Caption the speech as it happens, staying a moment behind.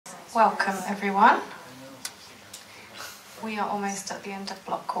Welcome everyone. We are almost at the end of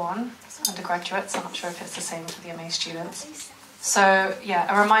block one, undergraduates. I'm not sure if it's the same for the MA students. So yeah,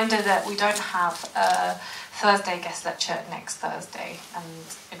 a reminder that we don't have a Thursday guest lecture next Thursday, and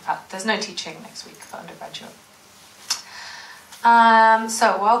in fact there's no teaching next week for undergraduate.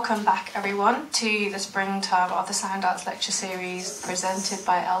 So welcome back everyone to the spring term of the Sound Arts lecture series presented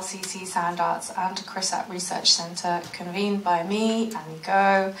by LCC Sound Arts and CRISAT Research Centre, convened by me, Annie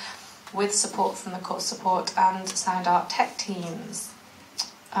Go, with support from the course support and Sound Art tech teams.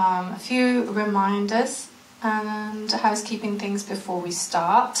 A few reminders and housekeeping things before we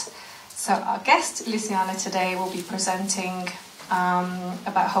start. So our guest Luciana today will be presenting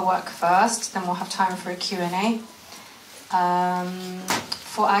about her work first, then we'll have time for a Q&A.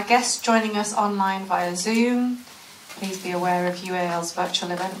 For our guests joining us online via Zoom, please be aware of UAL's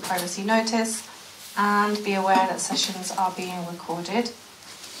virtual event privacy notice and be aware that sessions are being recorded.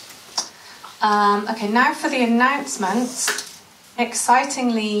 Okay, now for the announcements.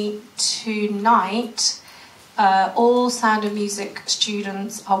 Excitingly, tonight, all Sound of Music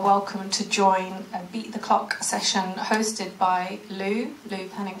students are welcome to join a Beat the Clock session hosted by Lou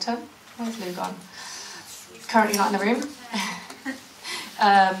Pennington. Where's Lou gone? Currently not in the room.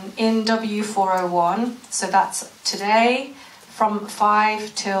 In W401, so that's today from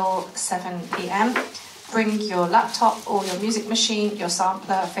 5 till 7 p.m. Bring your laptop or your music machine, your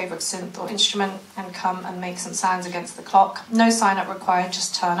sampler, favourite synth or instrument, and come and make some sounds against the clock. No sign up required,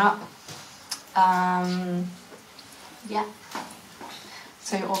 just turn up. Yeah,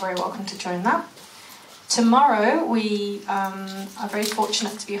 so you're all very welcome to join that. Tomorrow we are very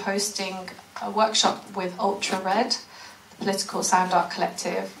fortunate to be hosting a workshop with Ultra Red, the political sound art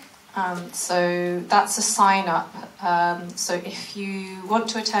collective. So that's a sign up. So if you want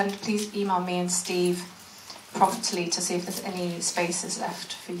to attend, please email me and Steve promptly to see if there's any spaces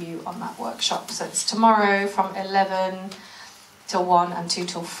left for you on that workshop. So it's tomorrow from 11 till 1 and 2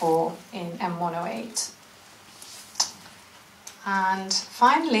 till 4 in M108. And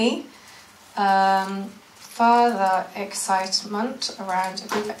finally, further excitement around a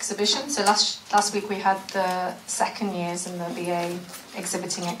group exhibition. So last week we had the second years in the BA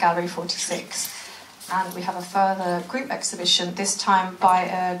exhibiting at Gallery 46, and we have a further group exhibition, this time by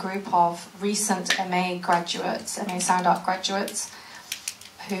a group of recent MA graduates, MA Sound Art graduates,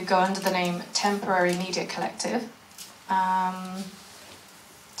 who go under the name Temporary Media Collective.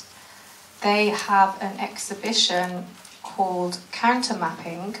 They have an exhibition called Counter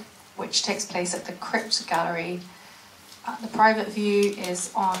Mapping, which takes place at the Crypt Gallery. The private view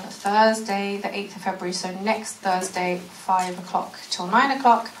is on Thursday, the 8th of February, so next Thursday, 5 o'clock till 9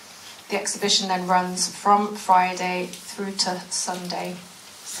 o'clock. The exhibition then runs from Friday through to Sunday,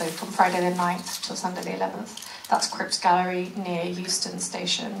 so from Friday the 9th till Sunday the 11th. That's Crypt Gallery near Euston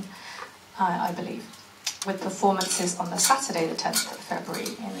Station, I believe, with performances on the Saturday the 10th of February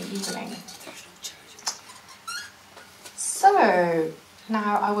in the evening. So,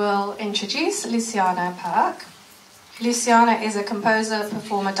 now I will introduce Luciana Perc. Luciana is a composer,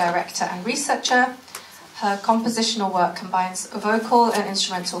 performer, director and researcher. Her compositional work combines vocal and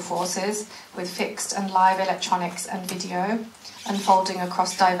instrumental forces with fixed and live electronics and video, unfolding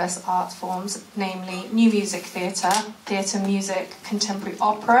across diverse art forms, namely new music theatre, theatre music, contemporary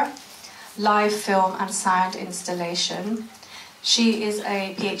opera, live film and sound installation. She is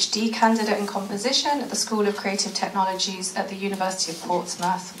a PhD candidate in composition at the School of Creative Technologies at the University of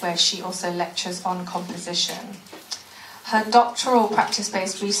Portsmouth, where she also lectures on composition. Her doctoral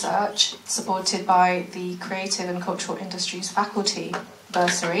practice-based research, supported by the Creative and Cultural Industries Faculty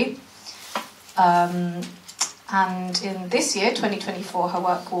bursary, and in this year, 2024, her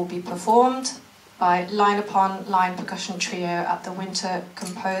work will be performed by Line Upon Line Percussion Trio at the Winter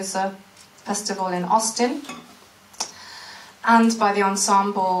Composer Festival in Austin, and by the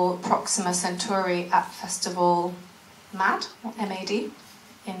Ensemble Proxima Centauri at Festival MAD, or MAD, in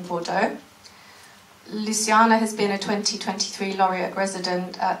Bordeaux. Luciana has been a 2023 laureate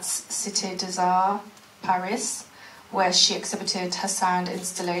resident at Cite des Arts, Paris, where she exhibited her sound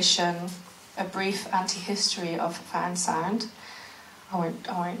installation, A Brief Anti-History of Fan Sound. I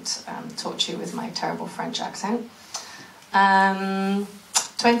won't torture you with my terrible French accent.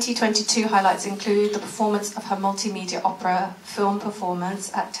 2022 highlights include the performance of her multimedia opera film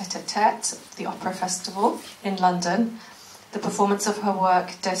performance at Tête-à-Tête, the Opera Festival in London, the performance of her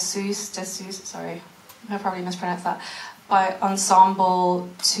work Dessus-dessous, sorry, I probably mispronounced that, by Ensemble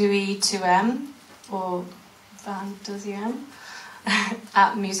 2E2M, or Van Deuxième,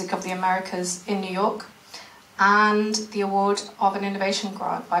 at Music of the Americas in New York, and the award of an innovation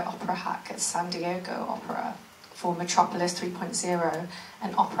grant by OperaHack at San Diego Opera for Metropolis 3.0,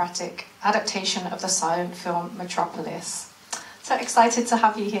 an operatic adaptation of the silent film Metropolis. So excited to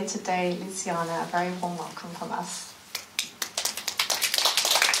have you here today, Luciana. A very warm welcome from us.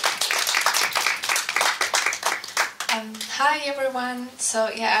 Hi everyone. So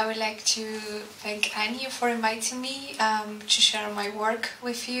I would like to thank Annie for inviting me to share my work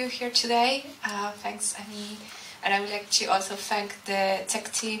with you here today. Thanks, Annie. And I would like to also thank the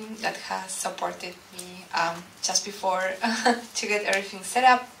tech team that has supported me just before to get everything set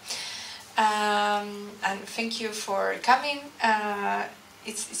up. And thank you for coming.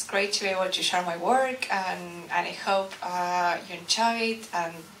 It's great to be able to share my work, and I hope you enjoy it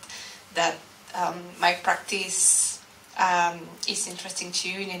and that my practice is interesting to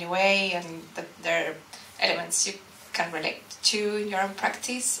you in any way, and that there are elements you can relate to in your own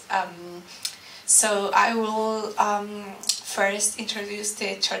practice. So I will first introduce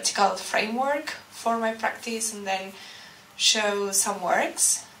the theoretical framework for my practice and then show some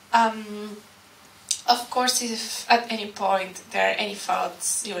works. Of course, if at any point there are any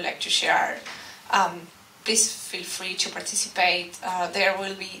thoughts you would like to share, please feel free to participate. There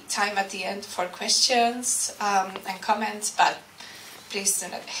will be time at the end for questions and comments, but please do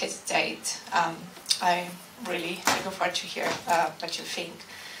not hesitate. I'm really looking forward to hear what you think.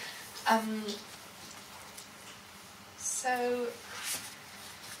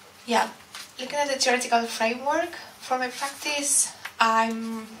 Looking at the theoretical framework for my practice,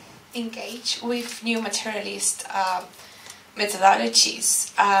 I'm engaged with new materialist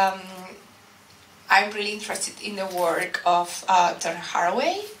methodologies. I'm really interested in the work of Donna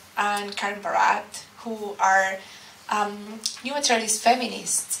Haraway and Karen Barat, who are new materialist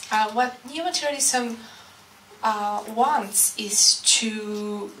feminists. What new materialism wants is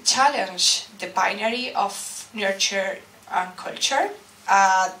to challenge the binary of nurture and culture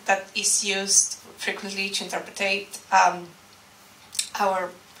that is used frequently to interpret our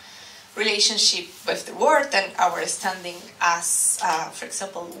relationship with the world and our standing as, for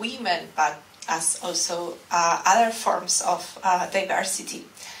example, women, but as also other forms of diversity.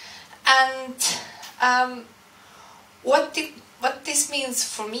 And what this means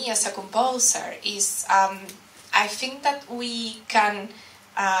for me as a composer is I think that we can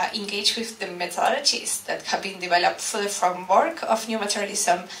engage with the methodologies that have been developed for the framework of new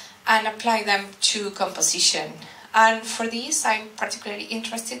materialism and apply them to composition. And for this, I'm particularly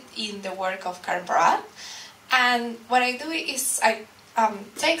interested in the work of Karen Barat. And what I do is I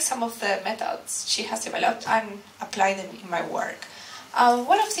take some of the methods she has developed and apply them in my work.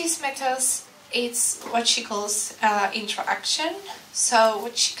 One of these methods is what she calls interaction. So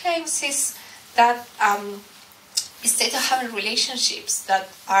what she claims is that instead of having relationships that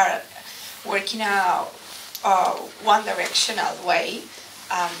are working a one-directional way,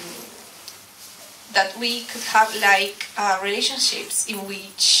 that we could have like relationships in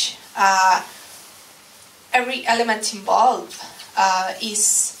which every element involved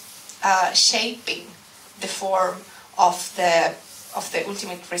is shaping the form of the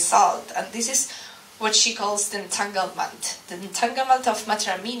ultimate result. And this is what she calls the entanglement of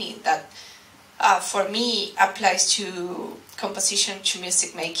material meaning that for me applies to composition, to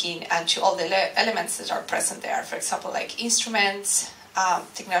music making, and to all the elements that are present there. For example, like instruments,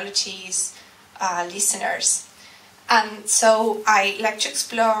 technologies, listeners. And so I like to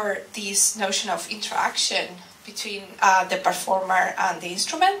explore this notion of interaction between the performer and the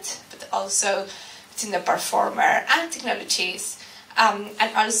instrument, but also between the performer and technologies,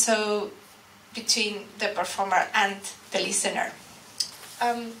 and also between the performer and the listener.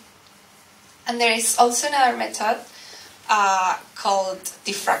 And there is also another method called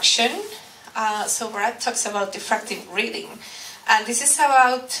diffraction. So Brad talks about diffractive reading. And this is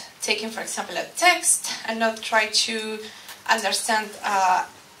about taking, for example, a text and not try to understand,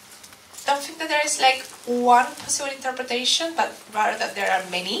 don't think that there is like one possible interpretation, but rather that there are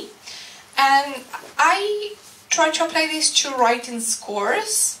many. And I try to apply this to writing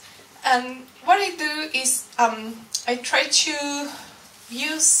scores. And what I do is I try to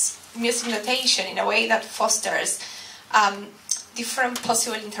use music notation in a way that fosters different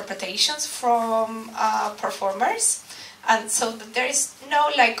possible interpretations from performers. And so that there is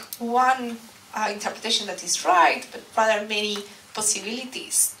no like one interpretation that is right, but rather many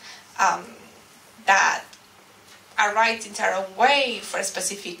possibilities that are right in their own way for a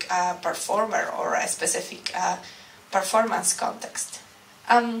specific performer or a specific performance context.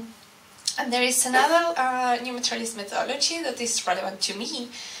 And there is another new materialist methodology that is relevant to me,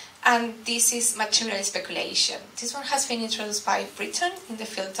 and this is material speculation. This one has been introduced by Britain in the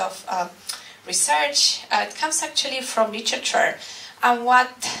field of research. It comes actually from literature, and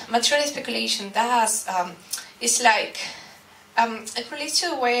what material speculation does It's like, it relates to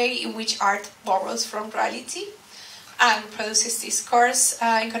the way in which art borrows from reality and produces discourse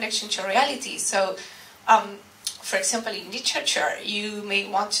in connection to reality. So, for example, in literature, you may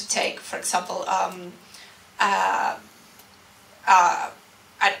want to take, for example, an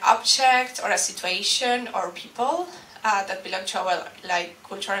object or a situation or people that belong to our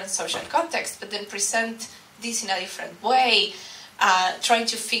cultural and social context, but then present this in a different way, trying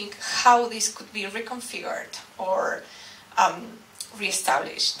to think how this could be reconfigured or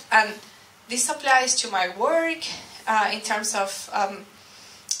reestablished. And this applies to my work in terms of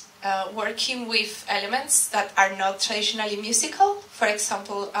working with elements that are not traditionally musical. For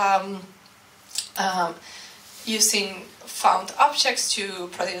example, using found objects to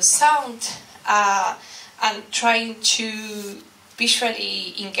produce sound and trying to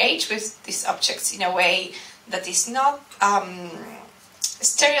visually engage with these objects in a way that is not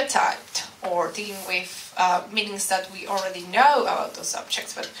stereotyped or dealing with meanings that we already know about those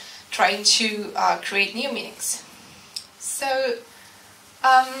objects, but trying to create new meanings. So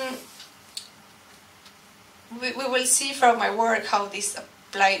we will see from my work how this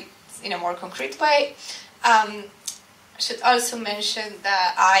applies in a more concrete way. I should also mention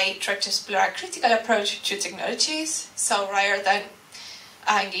that I try to explore a critical approach to technologies. So rather than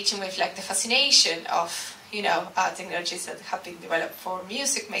engaging with the fascination of technologies that have been developed for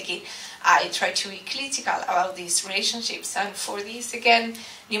music making, I try to be critical about these relationships. And for this, again,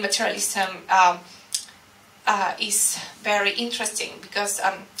 new materialism is very interesting because,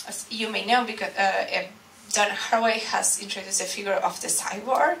 as you may know, because Don Haraway has introduced the figure of the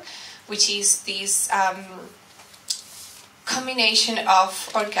cyborg, which is this combination of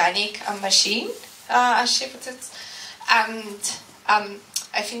organic and machine, as she put it. And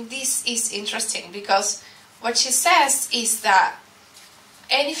I think this is interesting because what she says is that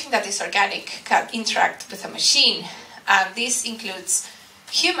anything that is organic can interact with a machine, and this includes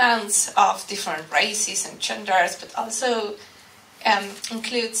humans of different races and genders, but also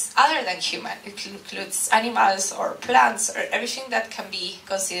includes other than human. It includes animals or plants or everything that can be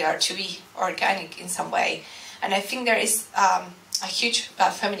considered to be organic in some way. And I think there is a huge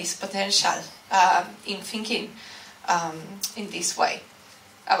feminist potential in thinking in this way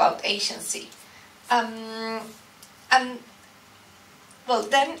about agency. And well,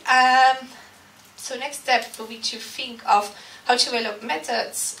 then, so next step will be to think of how to develop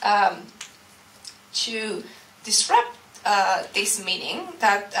methods to disrupt this meaning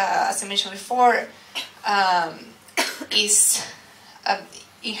that, as I mentioned before, is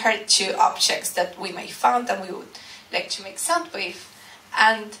inherent to objects that we may find and we would like to make sound with.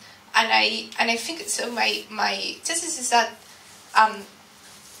 And I think so. My thesis is that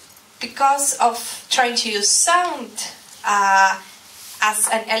because of trying to use sound as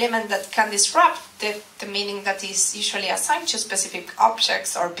an element that can disrupt the meaning that is usually assigned to specific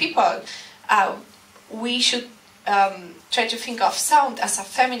objects or people, we should try to think of sound as a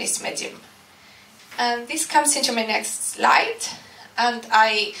feminist medium. And this comes into my next slide. And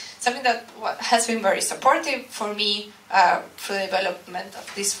something that has been very supportive for me for the development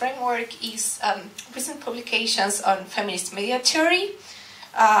of this framework is recent publications on feminist media theory,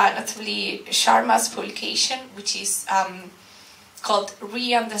 notably Sharma's publication, which is called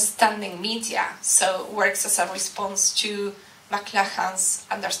Re-Understanding Media, so works as a response to McLuhan's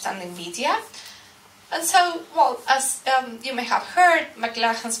Understanding Media. And so, well, as you may have heard,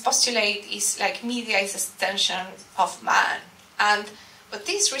 McLuhan's postulate is media is an extension of man. And what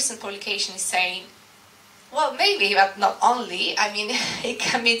this recent publication is saying, well, maybe, but not only. I mean, it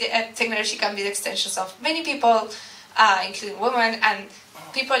can be technology can be the extensions of many people, including women, and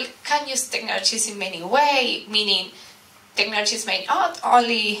people can use technologies in many ways, meaning technologies may not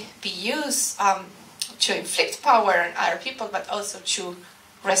only be used to inflict power on other people, but also to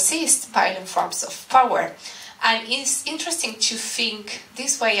resist violent forms of power. And it's interesting to think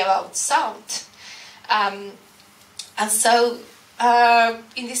this way about sound. And so,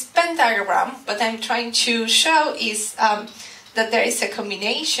 in this Venn diagram, what I'm trying to show is that there is a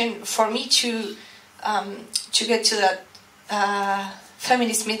combination for me to get to that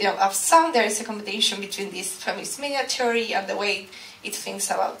feminist medium of sound. There is a combination between this feminist media theory and the way it thinks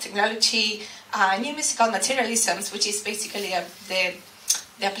about technology, new musical materialisms, which is basically the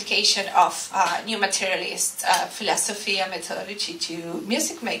application of new materialist philosophy and methodology to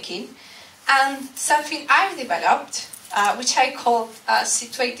music making, and something I've developed, which I call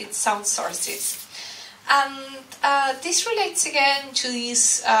situated sound sources. And this relates again to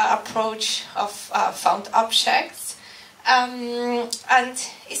this approach of found objects, and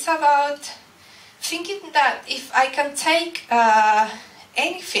it's about thinking that if I can take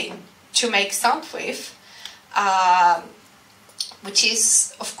anything to make sound with, which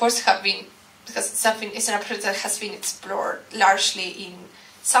is, of course, because it's an approach that has been explored largely in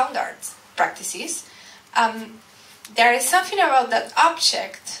sound art practices. There is something about that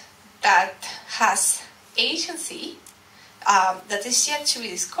object that has agency that is yet to be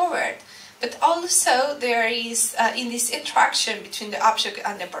discovered, but also there is, in this interaction between the object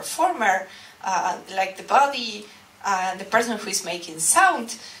and the performer, like the body and the person who is making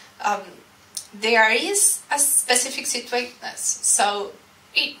sound, there is a specific situateness. So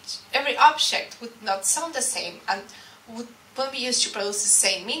every object would not sound the same and won't be used to produce the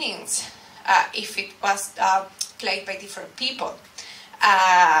same meanings if it was played by different people,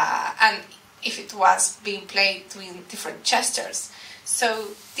 and if it was being played with different gestures.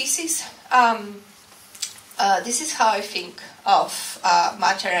 So this is how I think of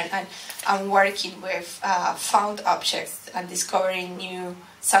matter and working with found objects and discovering new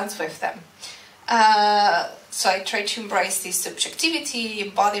sounds with them. So I try to embrace this subjectivity,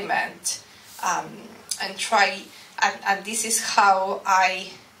 embodiment, and this is how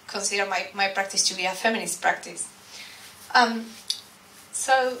I consider my practice to be a feminist practice.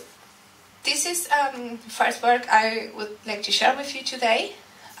 So this is first work I would like to share with you today.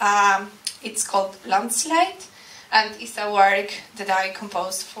 It's called Landslide, and it's a work that I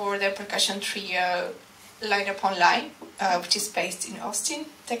composed for the percussion trio Line Upon Line, which is based in Austin,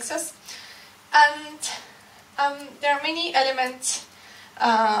 Texas. And there are many elements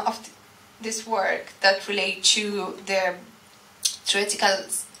of this work that relate to the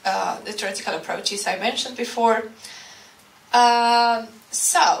theoretical approaches I mentioned before.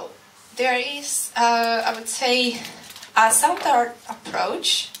 So there is, I would say, a sound art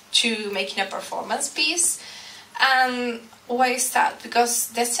approach to making a performance piece. And why is that? Because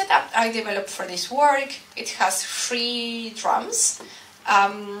the setup I developed for this work, it has 3 drums,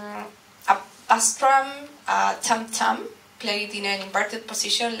 a bass drum, a tam-tam, played in an inverted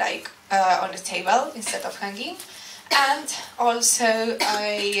position, like on a table instead of hanging, and also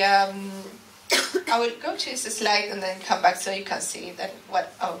I will go to this slide and then come back so you can see that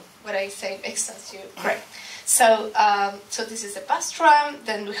what I say makes sense to you. Great. So this is the bass drum,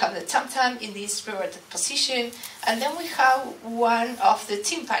 then we have the tam-tam in this reverted position, and then we have one of the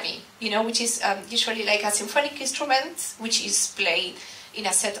timpani, which is usually like a symphonic instrument, which is played in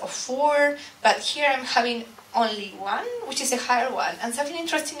a set of 4, but here I'm having only one, which is a higher one. And something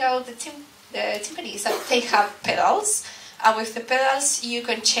interesting about the timpani is that they have pedals, and with the pedals you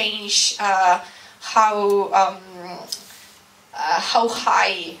can change how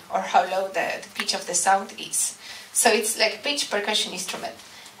high or how low the pitch of the sound is. So it's like a pitch percussion instrument.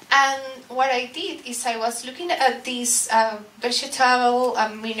 And what I did is I was looking at these vegetable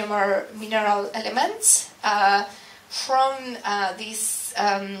and mineral elements from this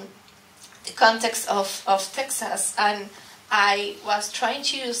the context of Texas, and I was trying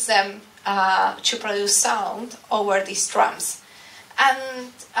to use them to produce sound over these drums.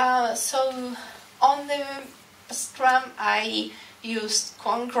 And so on the drum I used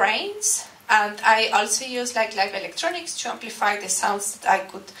corn grains, and I also used like live electronics to amplify the sounds that I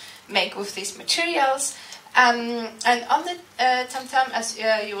could make with these materials. And on the tam-tam, as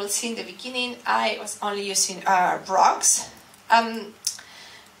you will see in the beginning, I was only using rocks. And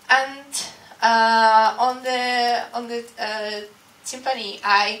on the timpani,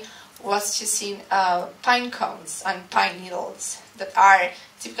 I was using pine cones and pine needles that are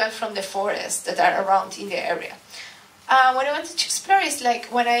typical from the forest that are around in the area. What I wanted to explore is, like,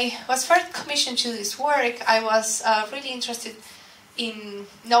 when I was first commissioned to this work, I was really interested in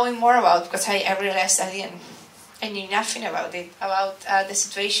knowing more about, because I realized I knew nothing about it, about the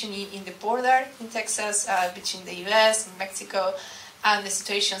situation in the border in Texas between the US and Mexico, and the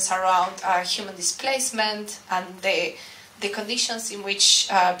situations around human displacement and the conditions in which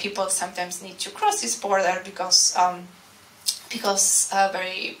people sometimes need to cross this border because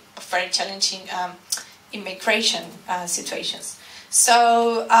very challenging immigration situations.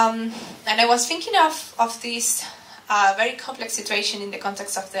 So, and I was thinking of this very complex situation in the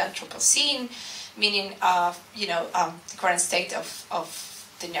context of the Anthropocene, meaning the current state of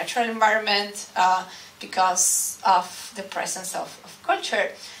the natural environment because of the presence of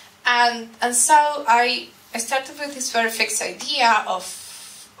culture. And so I started with this very fixed idea of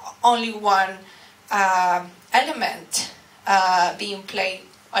only one element being played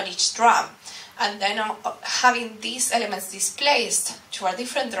on each drum, and then having these elements displaced to our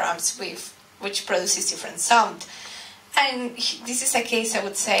different drums which produces different sound. And this is a case, I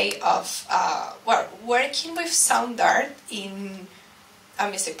would say, of working with sound art in a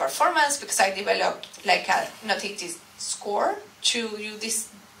music performance, because I developed like a notated score to use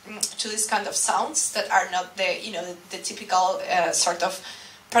to this kind of sounds that are not the the typical sort of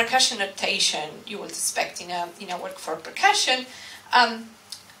percussion notation you would expect in a work for percussion.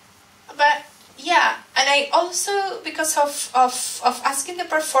 But yeah, and I also, because of asking the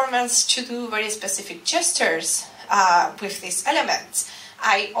performers to do very specific gestures with these elements,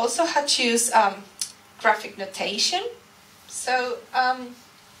 I also had to use graphic notation. So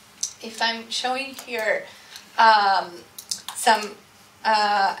if I'm showing here some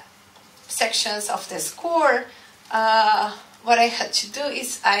sections of the score, what I had to do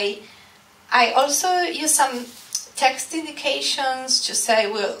is I also use some text indications to say,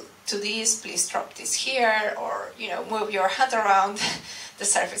 well, to this, please drop this here, or move your hand around the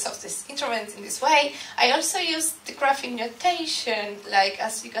surface of this instrument in this way. I also use the graphic notation, like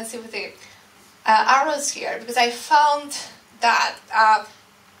as you can see with the arrows here, because I found that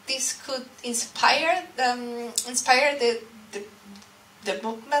this could inspire the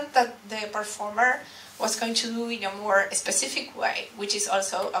movement that the performer was going to do in a more specific way, which is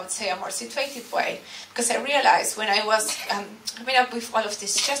also, I would say, a more situated way. Because I realized when I was coming up with all of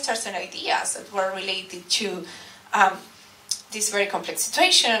these gestures and ideas that were related to this very complex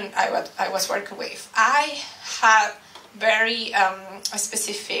situation I was working with, I had very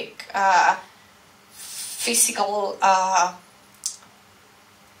specific physical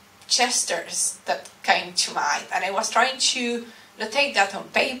gestures that came to mind, and I was trying to notate that on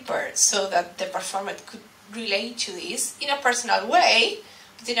paper so that the performer could relate to this in a personal way,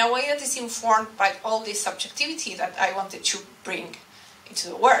 but in a way that is informed by all this subjectivity that I wanted to bring into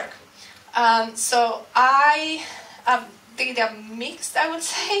the work. So I did a mix, I would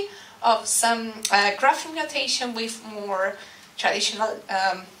say, of some graphic notation with more traditional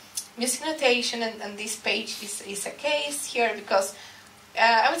music notation, and this page is a case here because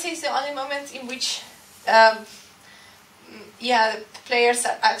I would say it's the only moment in which the players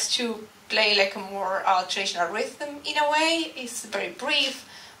are asked to play like a more traditional rhythm in a way. It's very brief,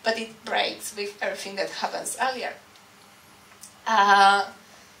 but it breaks with everything that happens earlier.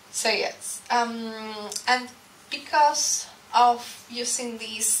 So yes, and because of using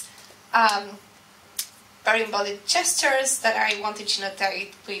these very embodied gestures that I wanted to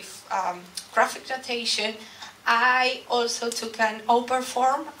notate with graphic notation, I also took an open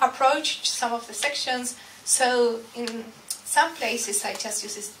form approach to some of the sections. So in some places I just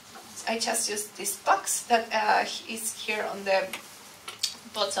use this box that is here on the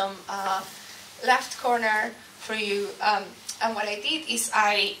bottom left corner for you. And what I did is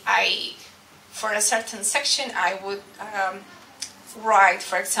I for a certain section I would write,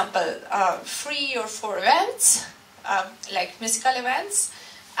 for example, 3 or 4 events, like musical events,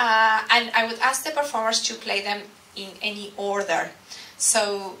 and I would ask the performers to play them in any order.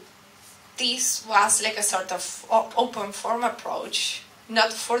 So this was like a sort of open form approach,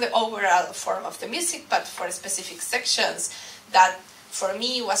 not for the overall form of the music, but for specific sections that for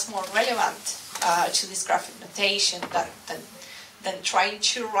me was more relevant to this graphic notation than trying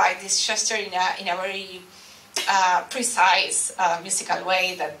to write this gesture in a very precise musical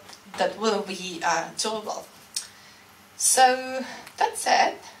way that will be doable. So that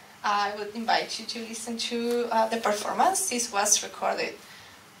said, I would invite you to listen to the performance. This was recorded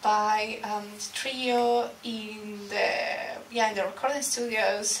by trio in the recording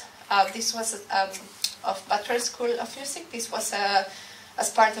studios. This was of Butler School of Music. This was as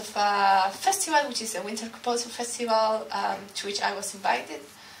part of a festival, which is a Winter Composer Festival, to which I was invited.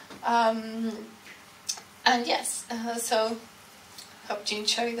 And yes, so hope you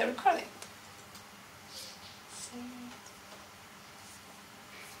enjoy the recording.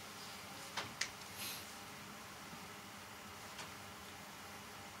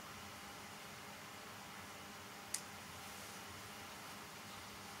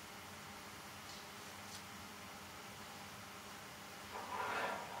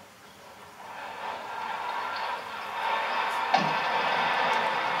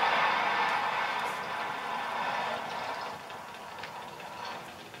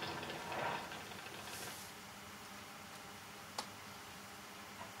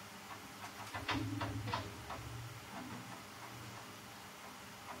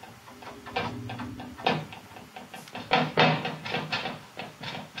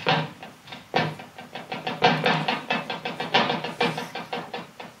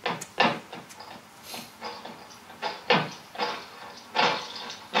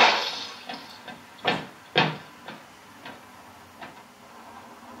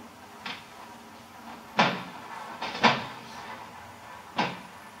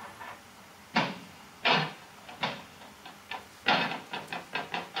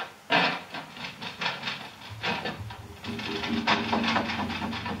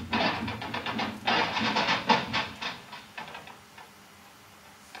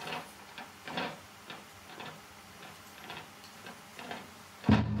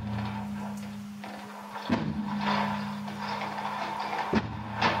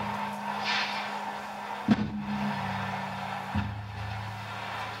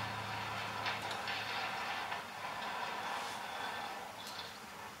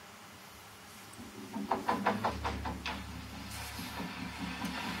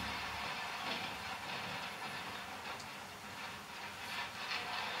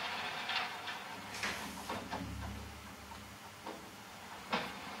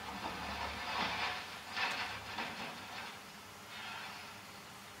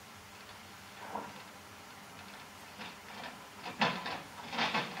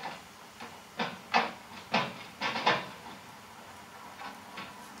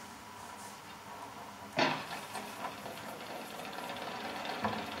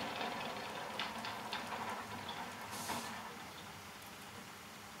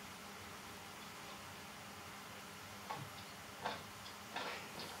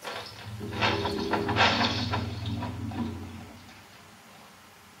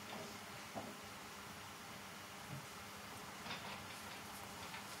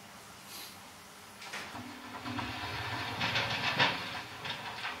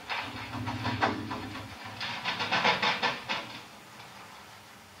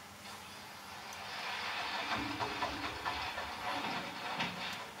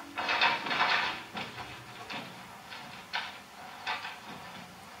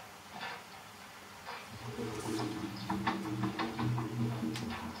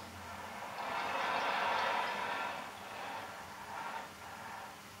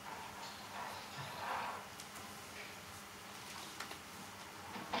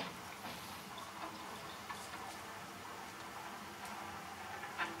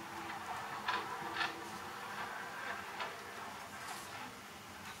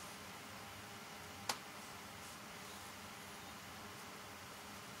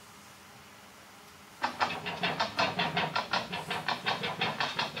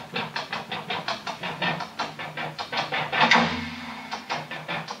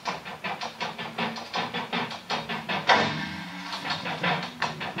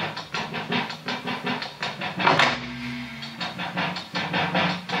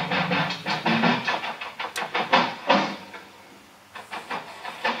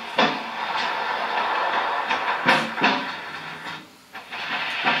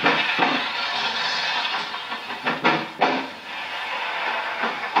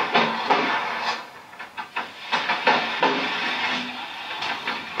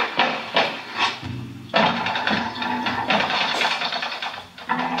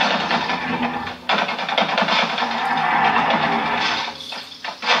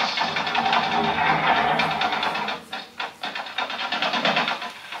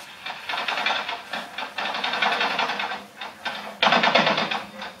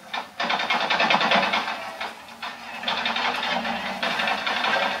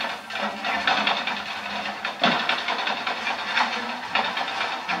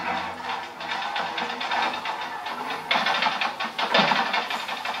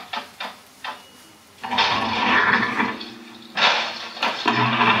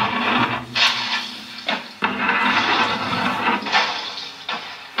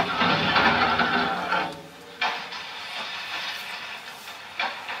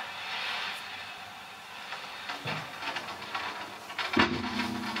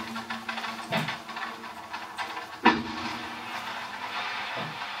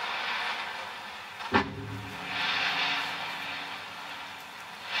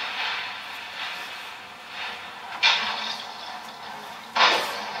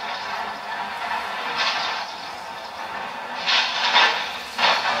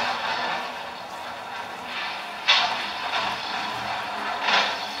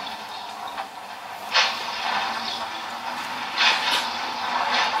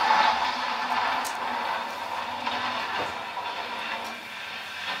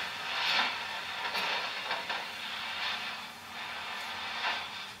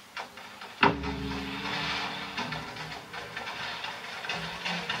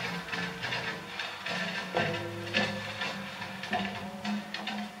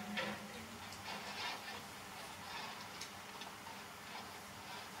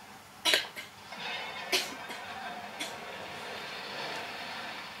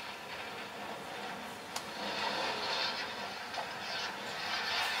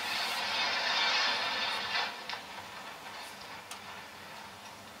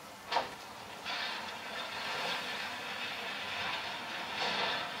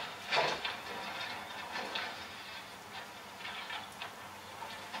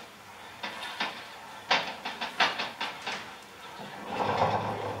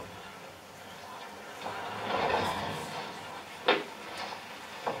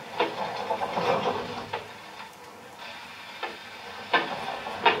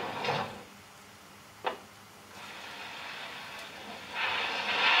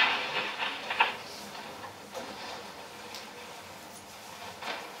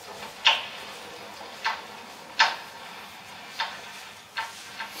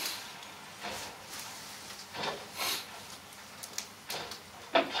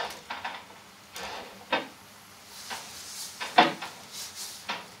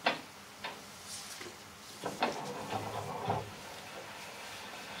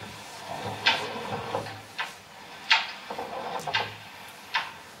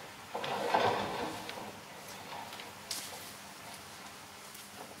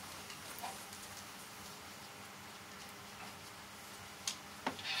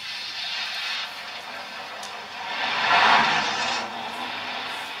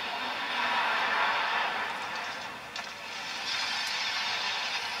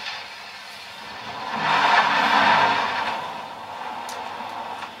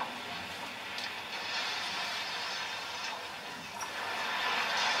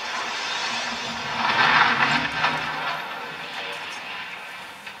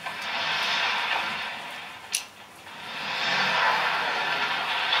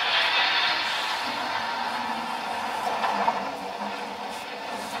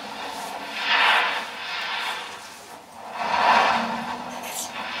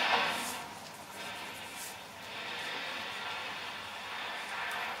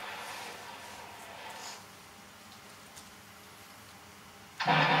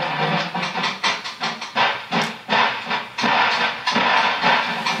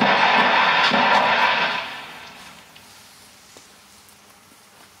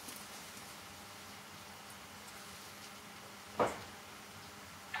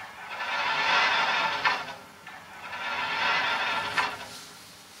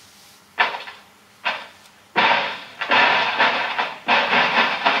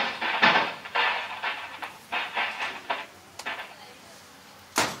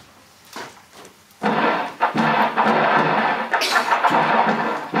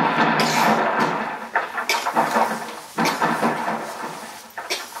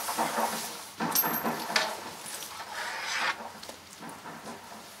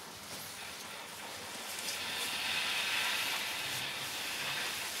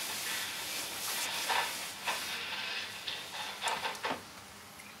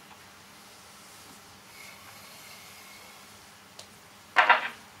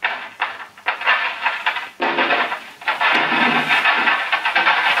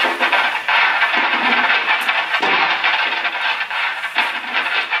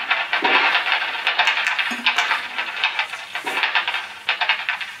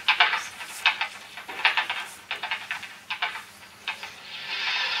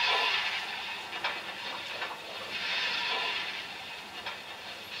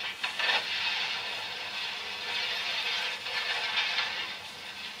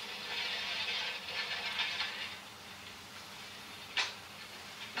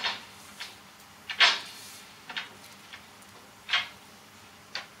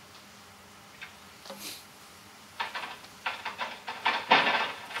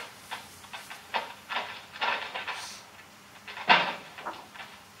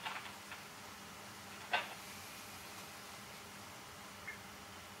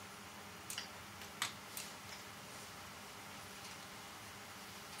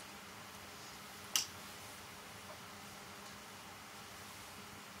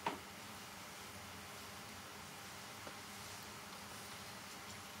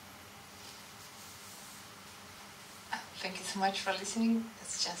 thank you so much for listening.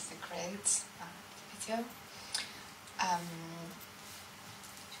 That's just the credits video.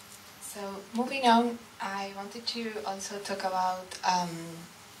 So moving on, I wanted to also talk about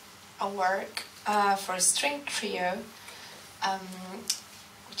a work for a string trio,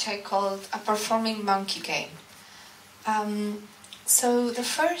 which I called a performing monkey game. So the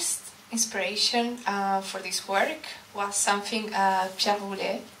first inspiration for this work was something Pierre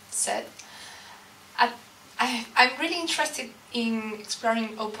Roulet said. I'm really interested in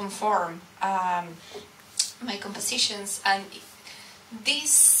exploring open form, my compositions, and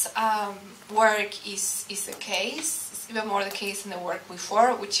this work is the case. It's even more the case in the work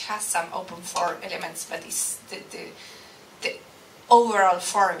before, which has some open form elements, but it's the overall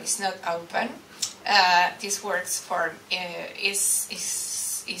form is not open. This work's form is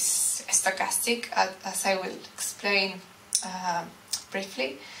stochastic, as I will explain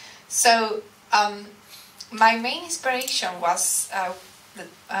briefly. So my main inspiration was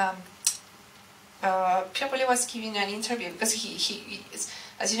Pierre Roulet was giving an interview because he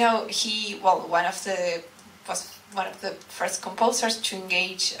as you know, was one of the first composers to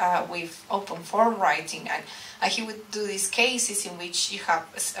engage with open form writing, and he would do these cases in which you have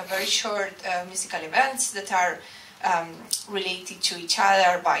a very short musical events that are related to each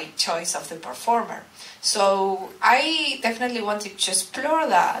other by choice of the performer. So I definitely wanted to explore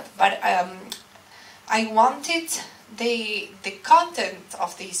that, but I wanted the content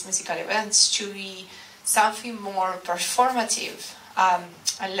of these musical events to be something more performative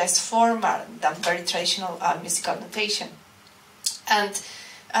and less formal than very traditional musical notation. And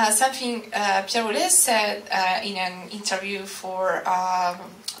something Pierre Roulet said in an interview for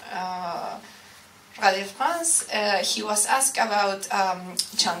Radio France, he was asked about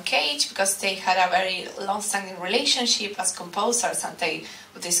John Cage, because they had a very long-standing relationship as composers, and they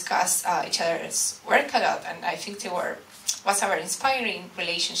would discuss each other's work a lot, and I think was a very inspiring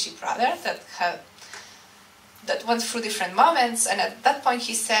relationship, rather, that went through different moments. And at that point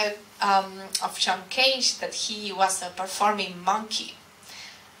he said of John Cage that he was a performing monkey.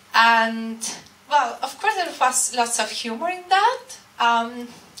 And, well, of course there was lots of humor in that.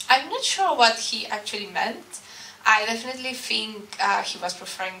 I'm not sure what he actually meant. I definitely think he was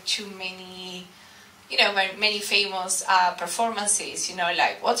referring to many famous performances,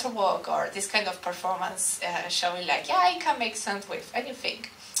 like Water Walk, or this kind of performance showing like, yeah, I can make sound with anything.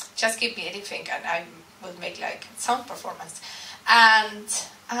 Just give me anything and I will make like sound performance. And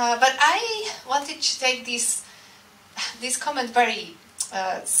but I wanted to take this comment very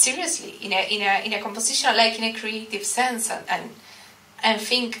seriously in a compositional, like in a creative sense, and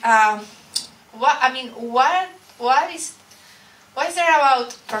think what is there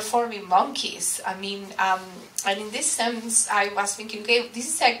about performing monkeys? I mean, and in this sense, I was thinking, okay, this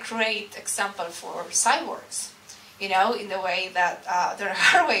is a great example for cyborgs, in the way that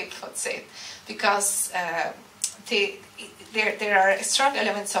Haraway puts it, because there are strong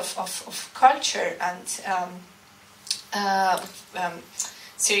elements of culture and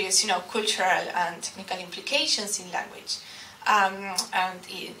serious, cultural and technical implications in language, and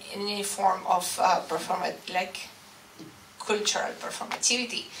in any form of cultural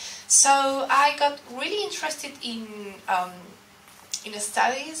performativity. So I got really interested in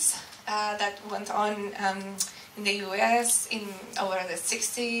studies that went on in the US over the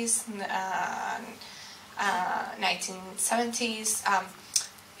 60s and 1970s,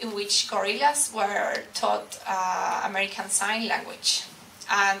 in which gorillas were taught American Sign Language.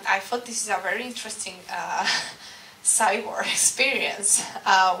 And I thought this is a very interesting cyborg experience.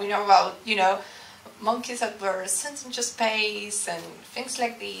 We know about, monkeys that were sent into space and things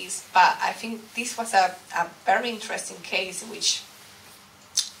like this, but I think this was a very interesting case in which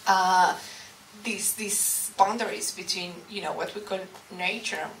these boundaries between, what we call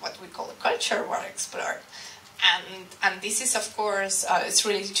nature and what we call culture were explored. And this is, of course, it's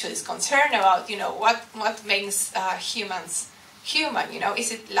related to this concern about, what makes humans human,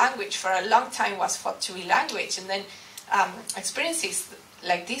 is it language? For a long time was thought to be language, and then experiences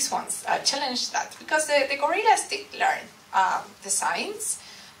like these ones challenge that, because the gorillas did learn the signs.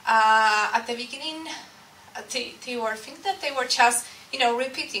 At the beginning, they were thinking that they were just,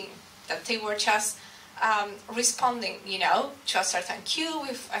 repeating, that they were just responding, to a certain cue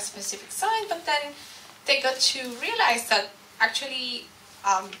with a specific sign, but then they got to realize that actually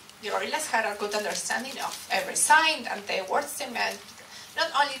the gorillas had a good understanding of every sign and the words they meant.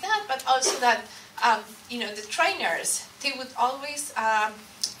 Not only that, but also that the trainers, they would always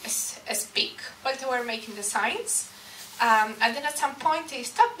speak while they were making the signs, and then at some point they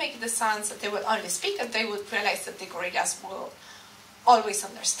stopped making the sounds, that they would only speak, and they would realize that the gorillas always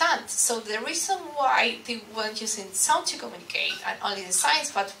understand. So the reason why they weren't using sound to communicate and only the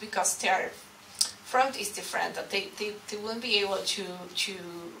signs, but because their throat is different, that they wouldn't be able to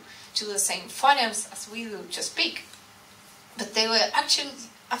do the same phonemes as we do to speak. But they were actually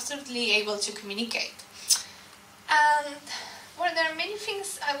absolutely able to communicate. And well, there are many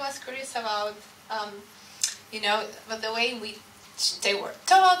things I was curious about, but the way they were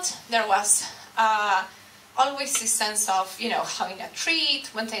taught. There was always this sense of, having a treat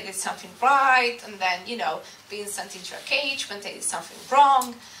when they did something right, and then, being sent into a cage when they did something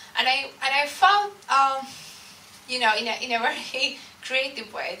wrong. And I found, in a very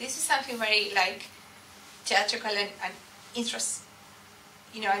creative way, this is something very like theatrical and interesting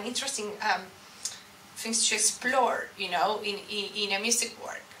things to explore, in a music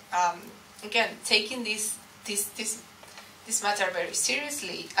work. Again, taking this matter very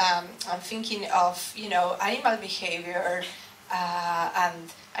seriously. I'm thinking of, animal behavior,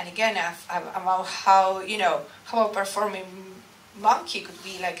 and again, about how, how a performing monkey could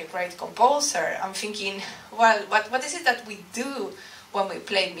be like a great composer. I'm thinking, well, what is it that we do when we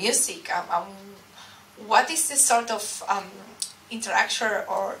play music? What is the sort of interaction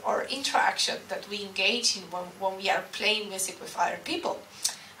or interaction that we engage in when we are playing music with other people?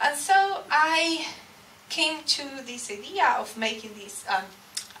 And so I came to this idea of making this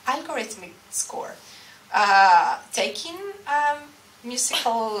algorithmic score, taking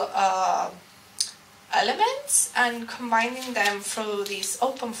musical elements and combining them through this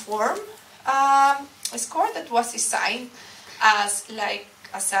open form score that was designed as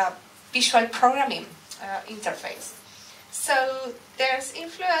a visual programming interface. So there's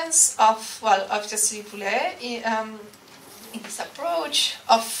influence of obviously Boulez in this approach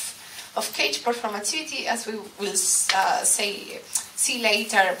of cage performativity, as we will see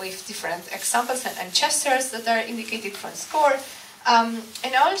later with different examples and gestures that are indicated from score, and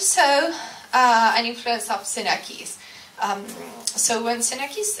also an influence of Xenakis. So when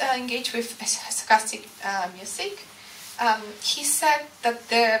Xenakis engaged with stochastic music, he said that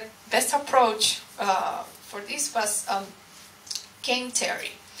the best approach for this was game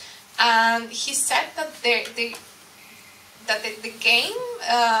theory, and he said that the game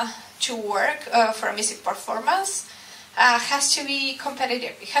to work for a music performance has to be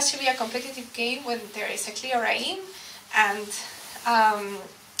competitive. It has to be a competitive game when there is a clear aim, and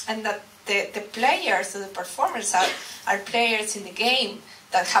that the players, the performers, are players in the game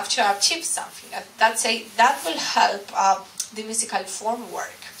that have to achieve something. That will help the musical form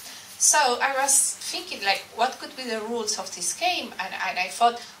work. So I was thinking, what could be the rules of this game? And I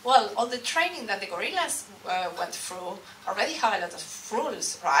thought, well, all the training that the gorillas went through already have a lot of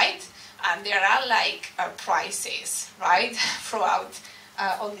rules, right? And there are prizes, right, throughout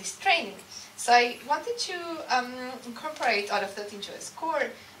all this training. So I wanted to incorporate all of that into a score,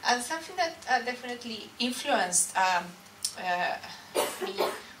 and something that definitely influenced me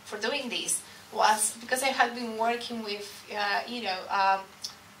for doing this was because I had been working with,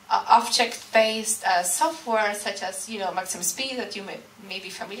 object-based software such as, Maximum Speed, that you may be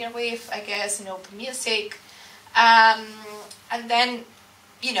familiar with, I guess, in open music. And then,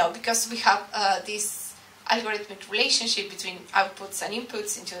 because we have this algorithmic relationship between outputs and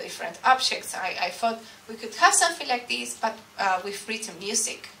inputs into different objects, I thought we could have something like this, but with written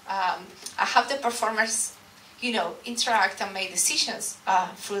music. I have the performers, interact and make decisions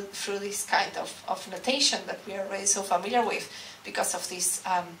through this kind of notation that we are already so familiar with because of this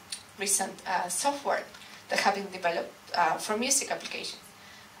recent software that have been developed for music applications.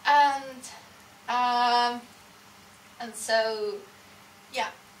 And so, yeah.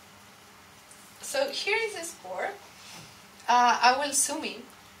 So here is the score. I will zoom in.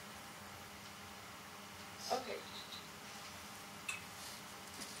 Okay.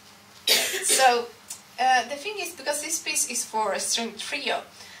 So the thing is, because this piece is for a string trio,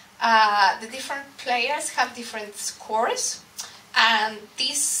 the different players have different scores, and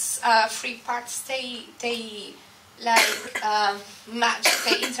these three parts they match,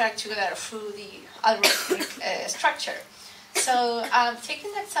 they interact together through the algorithmic structure. So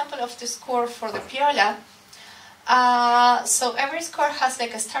taking the example of the score for the viola, so every score has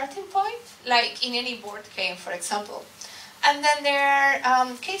a starting point, like in any board game, for example. And then there are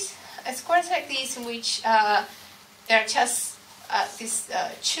scores like this in which there are just this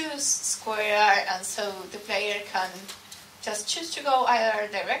choose square, and so the player can just choose to go either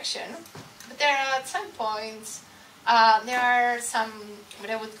direction. But there are at some points, there are some what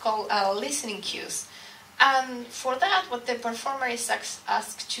I would call listening cues. And for that, what the performer is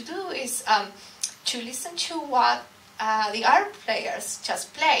asked to do is to listen to what the other players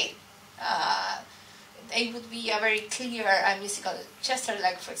just played. it would be a very clear musical gesture,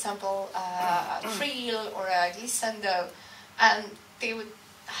 like for example a trill or a glissando, and they would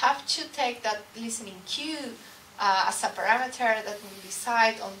have to take that listening cue as a parameter that will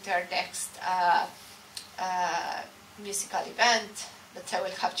decide on their next musical event that they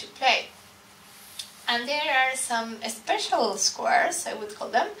will have to play. And there are some special squares, I would call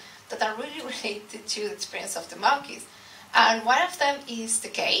them, that are really related to the experience of the monkeys. And one of them is the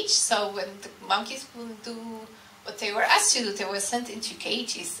cage. So when the monkeys would do what they were asked to do, they were sent into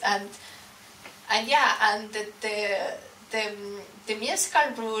cages. And the musical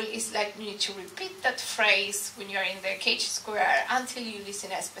rule is like you need to repeat that phrase when you're in the cage square until you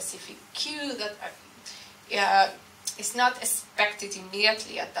listen a specific cue that is not expected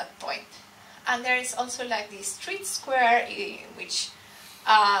immediately at that point. And there is also like the street square in which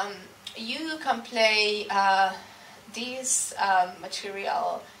you can play this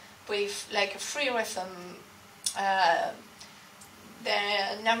material with like a free rhythm,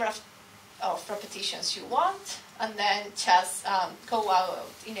 the number of repetitions you want, and then just go out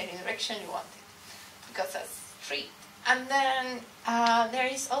in any direction you want it, because that's free. And then there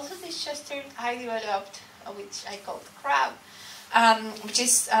is also this gesture I developed, which I called crab, which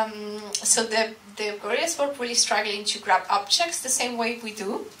is, so the gorillas were really struggling to grab objects the same way we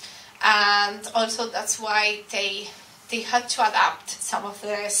do, and also that's why they had to adapt some of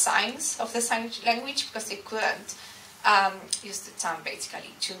the signs of the sign language, because they couldn't use the tongue basically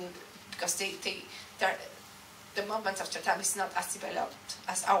because the movement of the tongue is not as developed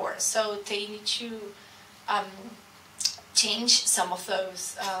as ours, so they need to change some of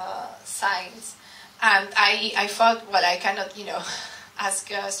those signs. And I thought, well, I cannot,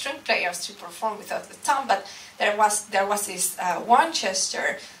 ask string players to perform without the tongue, but there was this one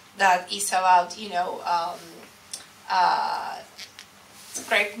gesture that is about,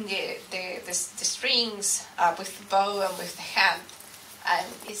 scraping the strings with the bow and with the hand, and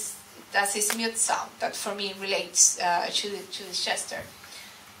that's this mute sound that for me relates to this gesture.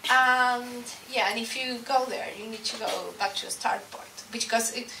 And and if you go there, you need to go back to the start point,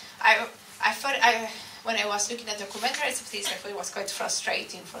 because I thought when I was looking at documentaries of this, I thought it was quite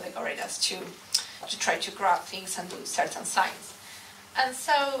frustrating for the gorillas to try to grab things and do certain signs. And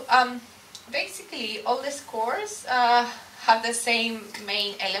so basically all the scores have the same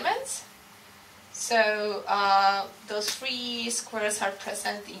main elements. So those 3 squares are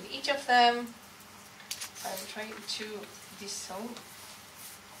present in each of them. I'm trying to dissolve.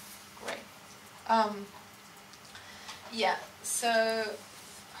 Great.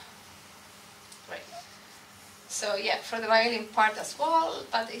 So for the violin part as well,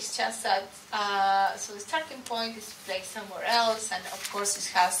 but it's just that, so the starting point is placed somewhere else, and of course it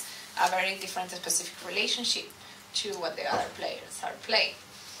has a very different specific relationship to what the other players are playing.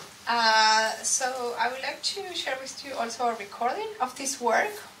 So I would like to share with you also a recording of this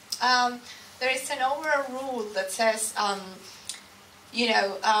work. There is an overall rule that says,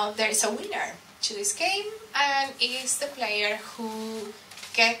 there is a winner to this game, and it is the player who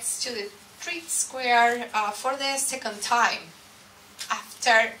gets to the street square for the second time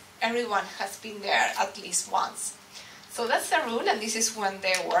after everyone has been there at least once. So that's the rule, and this is when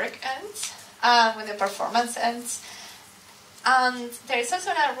the work ends, when the performance ends. And there is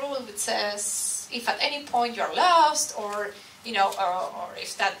also a rule that says if at any point you're lost, or or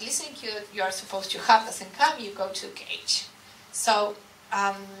if that listening cue that you are supposed to have doesn't come, you go to the cage. So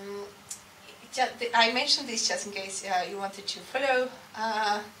I mentioned this just in case you wanted to follow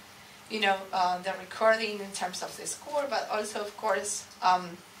the recording in terms of the score, but also, of course,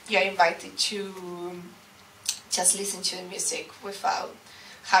 you're invited to just listen to the music without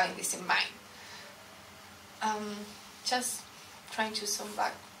having this in mind. Just trying to zoom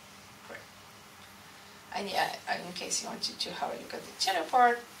back. Great. And in case you wanted to have a look at the cello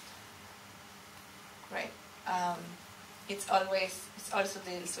part. Great. It also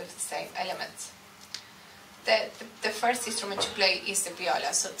deals with the same elements. The first instrument to play is the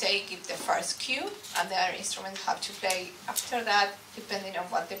viola, so they give the first cue, and the other instrument have to play after that, depending on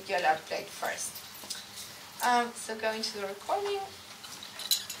what the viola played first. So going to the recording.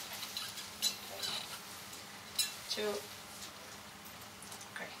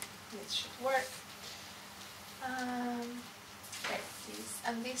 Okay, this should work.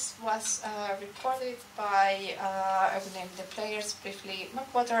 This was recorded by, I will name the players briefly,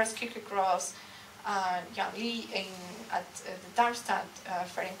 Mark Waters, Kirke Gross, Jan Lee at the Darmstadt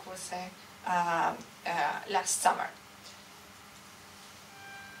Ferienkurse last summer.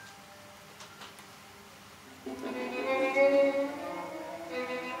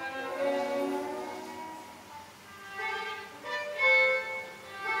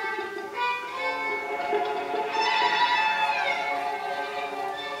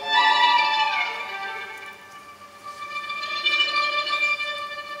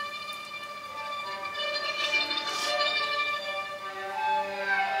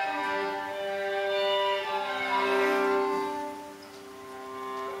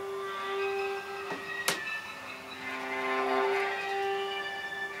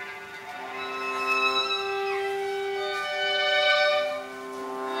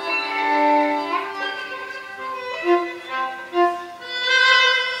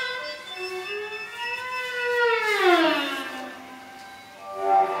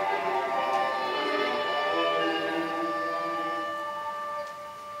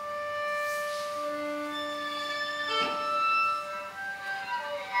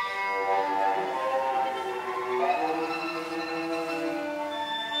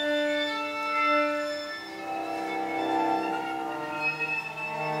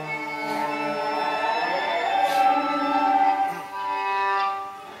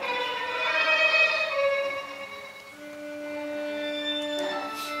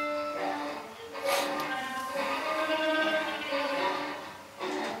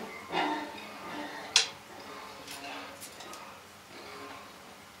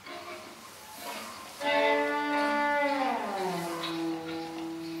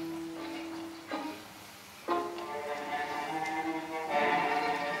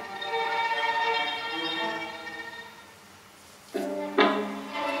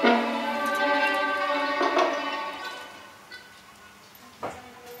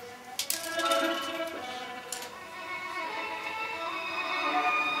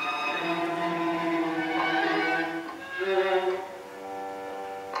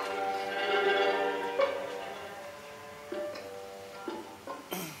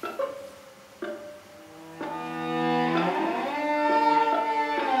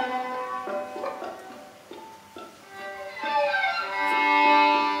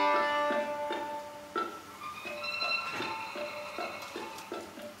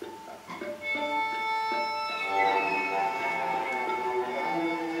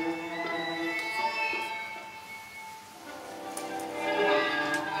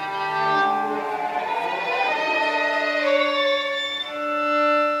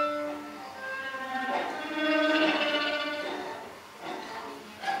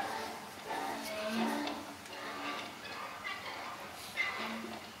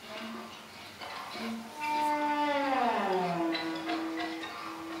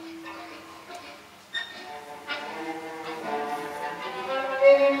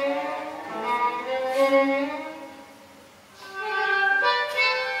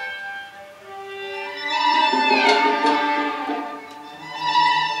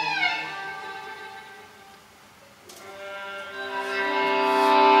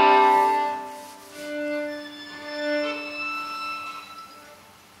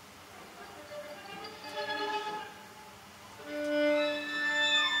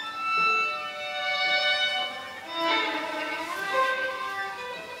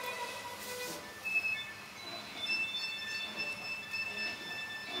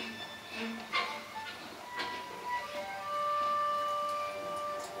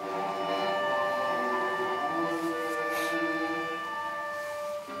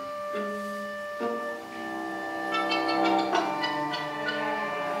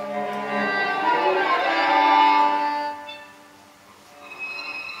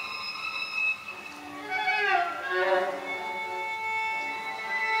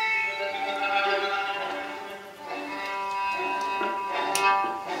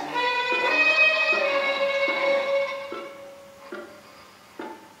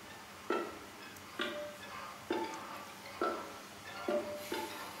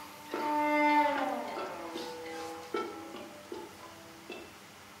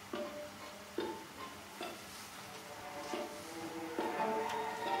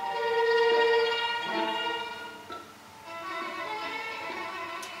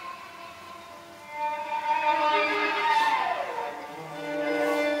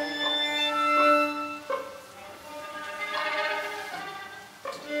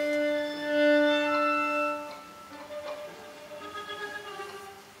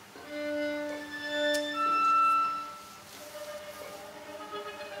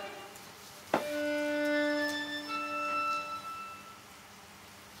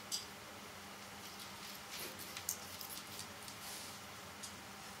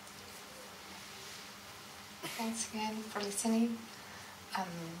 thanks again for listening.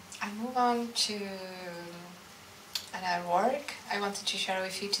 I move on to another work I wanted to share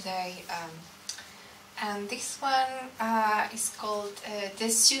with you today. And this one is called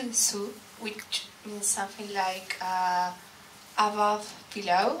Dessus-dessous, which means something like above,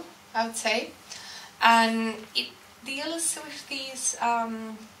 below, I would say. And it deals with this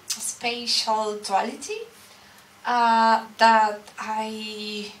spatial duality that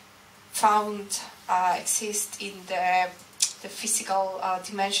I found exists in the physical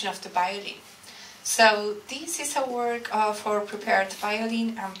dimension of the violin. So this is a work for prepared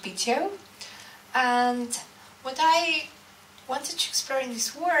violin and video. And what I wanted to explore in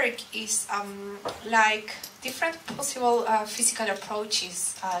this work is like different possible physical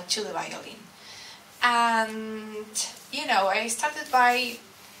approaches to the violin. And I started by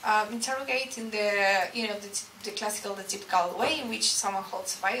interrogating the classical, the typical way in which someone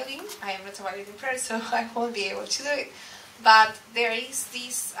holds a violin. I am not a violin player, so I won't be able to do it. But there is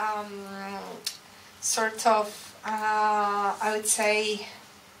this sort of, I would say,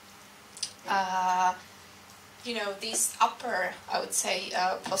 this upper, I would say,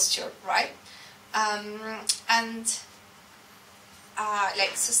 posture, right? And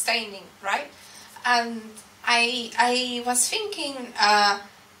like sustaining, right? And I was thinking,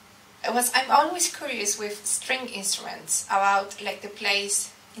 I'm always curious with string instruments about like the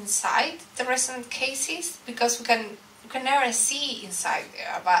place inside the resonant cases, because we can never see inside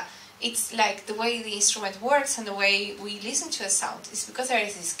there, but it's like the way the instrument works and the way we listen to a sound is because there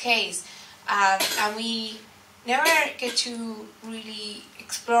is this case, and we never get to really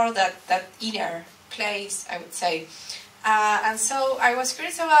explore that inner place, I would say. And so I was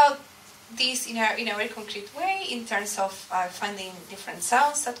curious about this in a very concrete way, in terms of finding different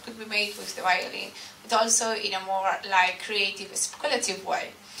sounds that could be made with the violin, but also in a more like creative, speculative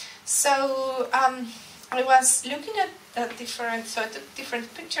way. So I was looking at so I took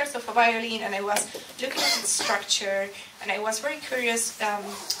different pictures of a violin, and I was looking at its structure, and I was very curious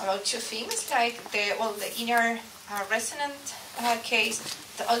about two things, like the inner resonant case,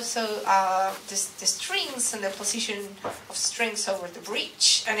 but also the strings and the position of strings over the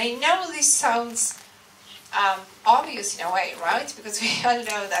bridge. And I know this sounds obvious in a way, right? Because we all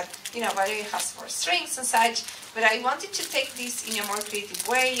know that violin has 4 strings and such. But I wanted to take this in a more creative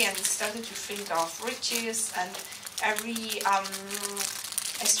way and started to think of bridges and every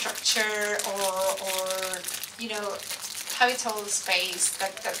structure or habitable space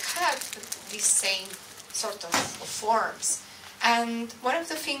that had these same sort of forms. And one of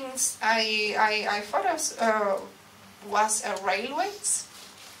the things I thought of was railways,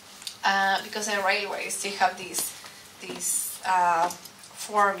 because in railways they have this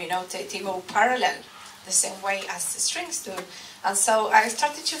form, they go parallel the same way as the strings do. And so I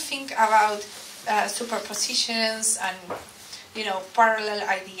started to think about superpositions and parallel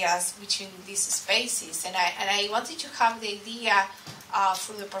ideas between these spaces, and I wanted to have the idea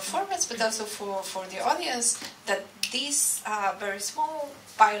for the performance, but also for the audience, that this very small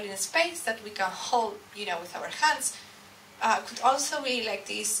violin space that we can hold with our hands could also be like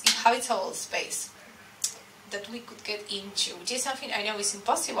this inhabitable space that we could get into, which is something I know is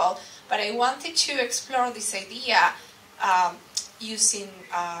impossible, but I wanted to explore this idea using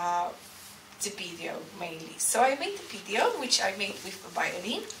the video mainly. So I made the video, which I made with the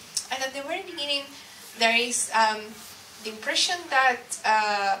violin, and at the very beginning there is the impression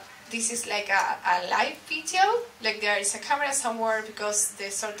that this is like a live video, like there is a camera somewhere, because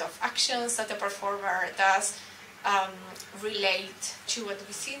the sort of actions that the performer does relate to what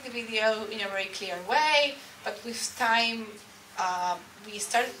we see in the video in a very clear way. But with time, we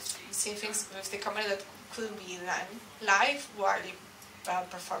started seeing things with the camera that couldn't be done live while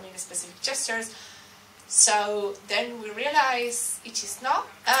performing specific gestures. So then we realized it is not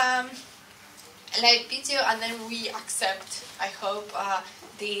a live video, and then we accept, I hope,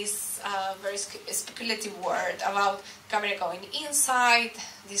 this very speculative word about camera going inside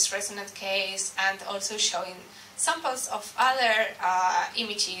this resonant case, and also showing samples of other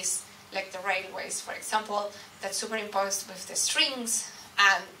images, like the railways, for example, that's superimposed with the strings.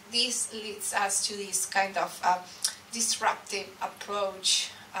 And this leads us to this kind of disruptive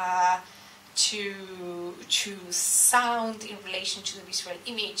approach to sound in relation to the visual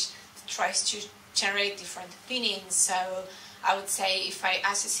image, that tries to generate different meanings. So I would say, if I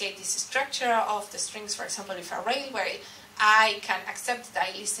associate this structure of the strings, for example, with a railway, I can accept that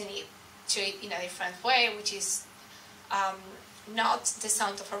I listen to it in a different way, which is not the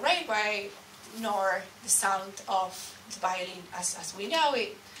sound of a railway, nor the sound of the violin as we know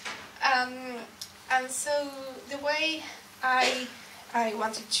it. And so the way I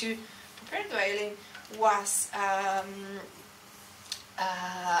wanted to prepare the violin was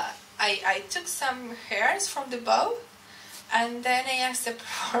I took some hairs from the bow, and then I asked the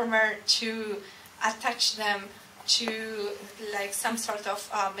performer to attach them to like some sort of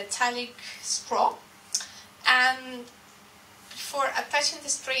metallic straw, and before attaching the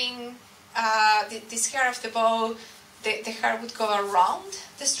string, this hair of the bow, the hair would go around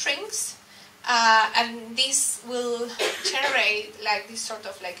the strings, and this will generate like this sort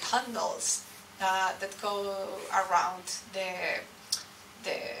of like handles that go around the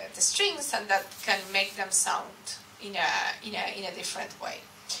strings, and that can make them sound in a different way.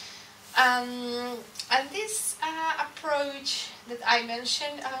 And this approach that I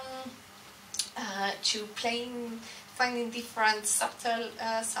mentioned to finding different subtle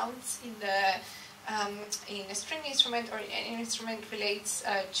sounds in a string instrument or in any instrument relates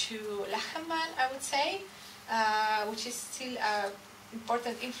to Lachenmann, I would say, which is still an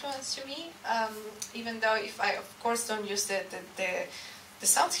important influence to me, even though if I of course don't use the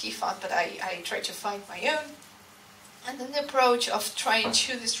sounds he found, but I try to find my own. And then the approach of trying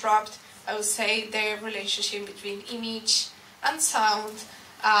to disrupt, I would say, the relationship between image and sound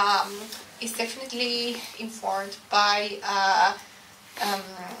is definitely informed by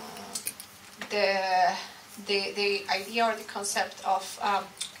the idea or the concept of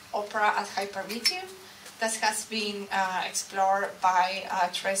opera as hypermedium that has been explored by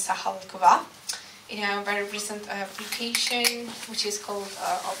Teresa Havalkova in a very recent publication, which is called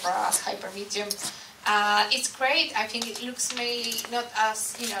Opera as Hypermedium. It's great. I think it looks maybe not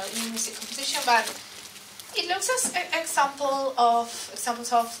as in music composition, but it looks as examples of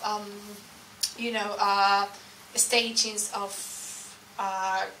stagings of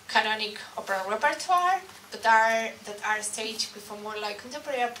canonic opera repertoire that are staged with a more like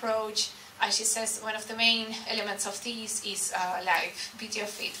contemporary approach. As she says, one of the main elements of these is live video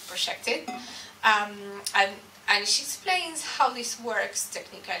feed projected, and she explains how this works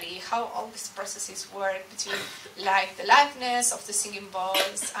technically, how all these processes work between like the liveness of the singing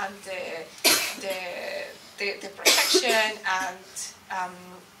voice and the projection, and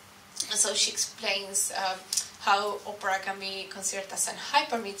so she explains how opera can be considered as an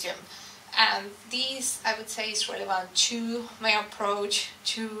hypermedium. And this, I would say, is relevant to my approach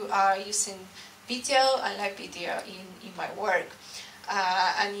to using video and live video in my work.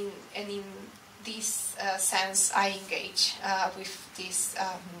 And in this sense, I engage with this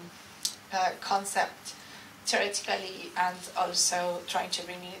concept theoretically, and also trying to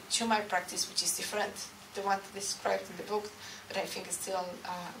bring it to my practice, which is different, the one described in the book, but I think it still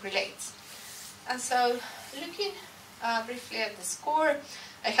relates. And so, looking briefly at the score,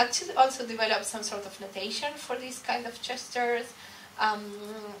 I had to also develop some sort of notation for these kind of gestures.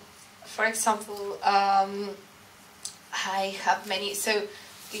 For example, I have many, so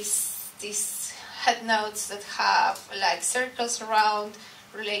these head notes that have like circles around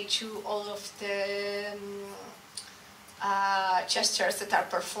relate to all of the gestures that are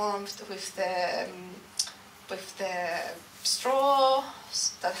performed with the straw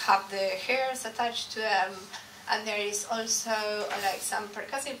that have the hairs attached to them. And there is also like some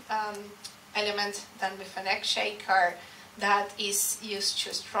percussive element done with an egg shaker that is used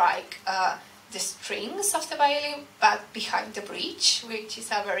to strike the strings of the violin, but behind the bridge, which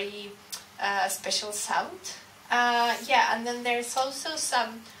is a very special sound. And then there's also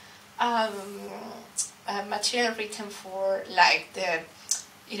some material written for like the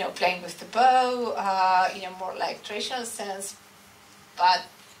playing with the bow in a more like traditional sense, but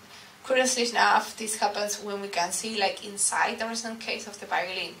curiously enough, this happens when we can see like inside the resonant case of the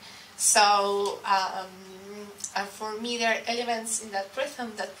violin. So for me, there are elements in that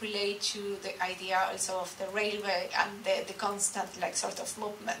rhythm that relate to the idea also of the railway and the constant like sort of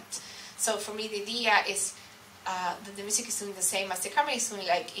movement. So for me, the idea is that the music is doing the same as the camera is doing,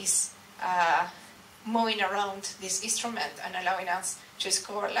 like is moving around this instrument and allowing us to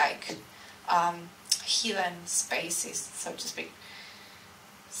score like hidden spaces, so to speak.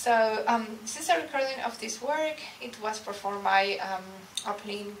 So this is a recording of this work. It was performed by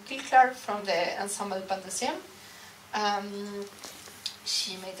Opaline Kilclar from the Ensemble Bandosium.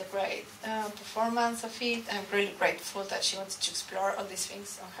 She made a great performance of it. I'm really grateful that she wanted to explore all these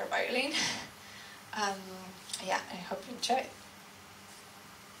things on her violin. I hope you enjoy it.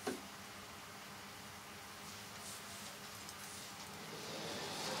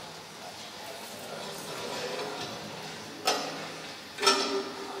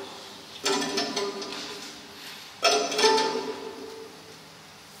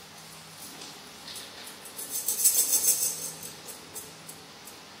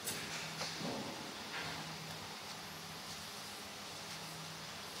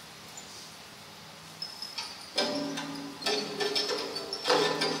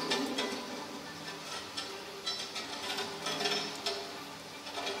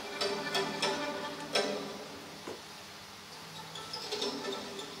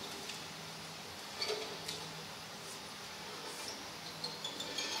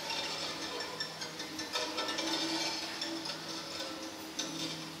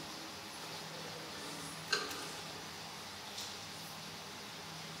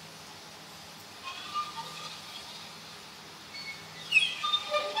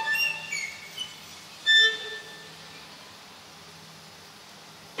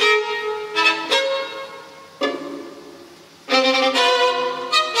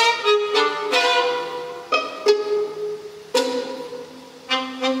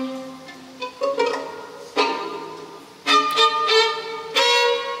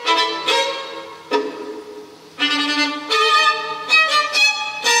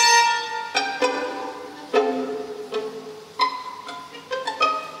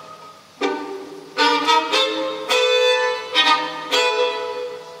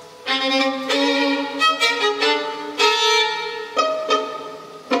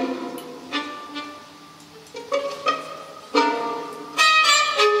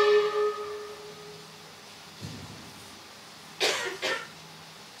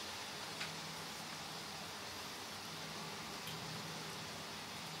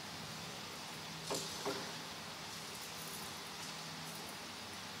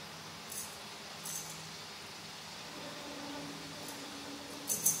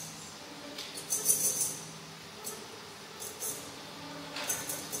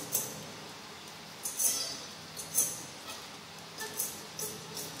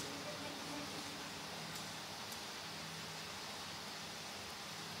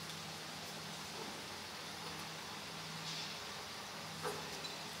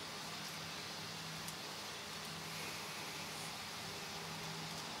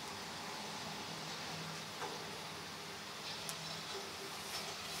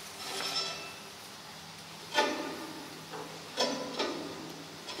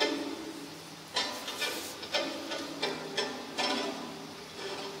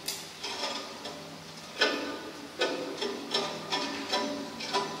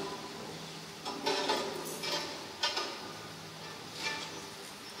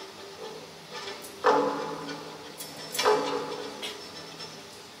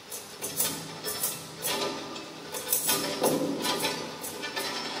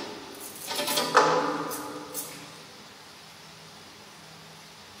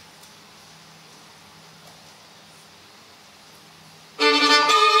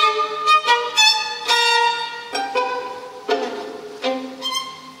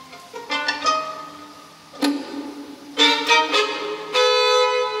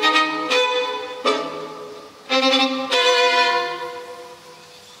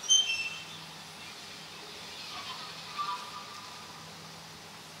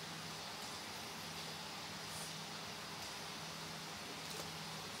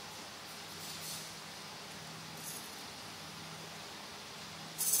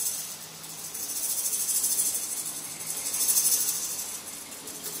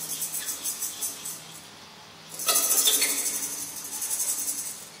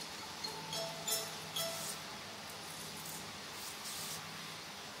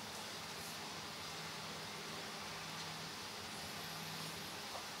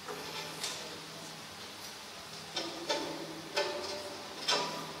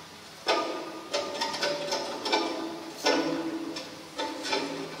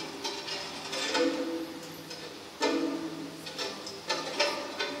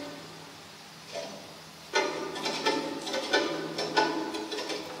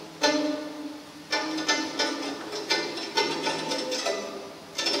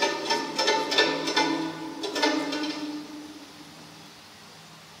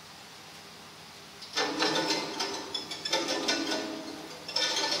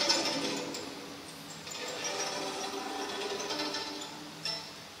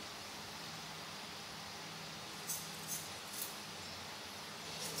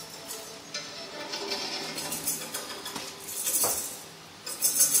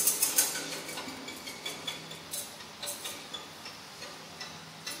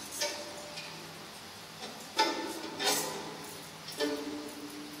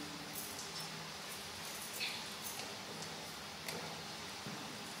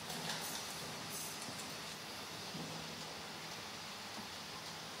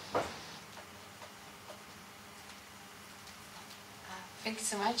 Thank you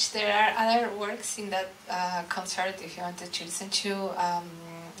so much. There are other works in that concert if you wanted to listen to.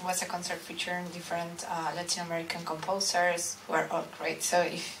 It was a concert featuring different Latin American composers who are all great. So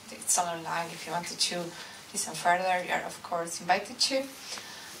if it's all online, if you wanted to listen further, you are of course invited to.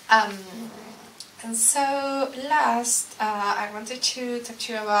 And so last, I wanted to talk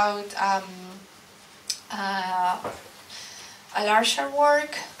to you about a larger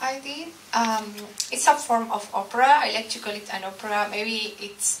work I did. It's a form of opera. I like to call it an opera. Maybe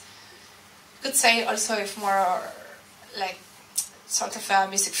it's, you could say also if more like sort of a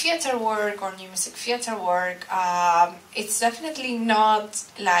music theater work or new music theater work. It's definitely not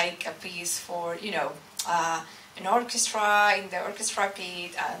like a piece for, you know, an orchestra in the orchestra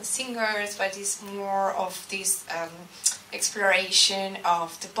pit and singers, but it's more of this exploration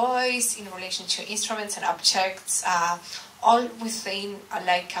of the voice in relation to instruments and objects, all within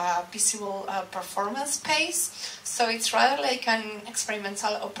like a visible performance space. So it's rather like an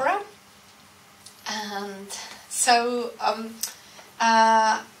experimental opera. And so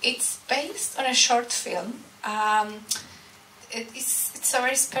it's based on a short film. It's a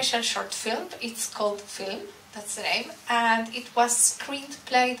very special short film. It's called Film, that's the name. And it was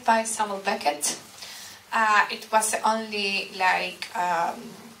screenplayed by Samuel Beckett. It was the only like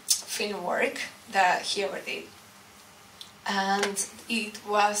film work that he ever did. And it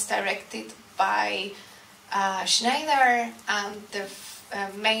was directed by Schneider, and the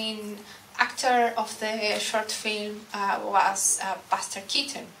main actor of the short film was Buster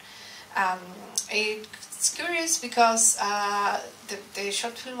Keaton. It's curious because the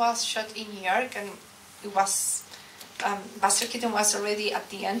short film was shot in New York, and it was Buster Keaton was already at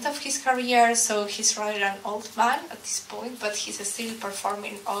the end of his career, so he's rather an old man at this point, but he's still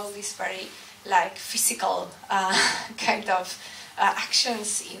performing all these very like physical kind of action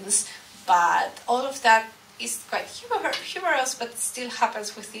scenes, but all of that is quite humorous, but still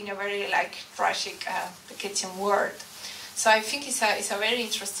happens within a very like tragic Beckettian world. So I think it's a very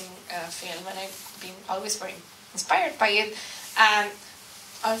interesting film, and I've been always very inspired by it. And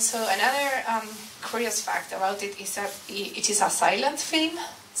also another curious fact about it is that it is a silent film.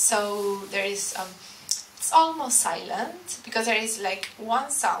 So there is it's almost silent because there is like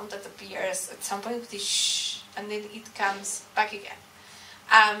one sound that appears at some point with the shh, and then it comes back again.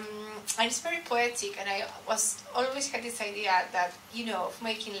 And it's very poetic, and I always had this idea that, you know, of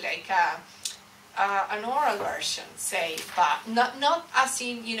making like an oral version, say, but not as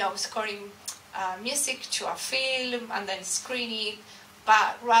in, you know, scoring music to a film and then screen it,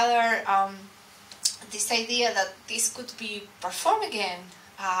 but rather this idea that this could be performed again,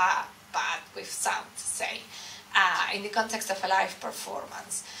 but with sound, say, in the context of a live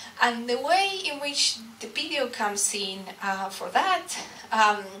performance. And the way in which the video comes in for that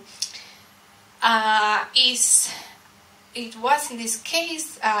it was in this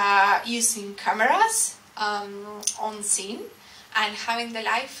case using cameras on scene and having the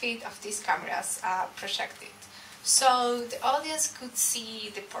live feed of these cameras projected. So the audience could see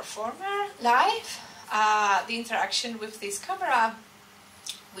the performer live, the interaction with this camera,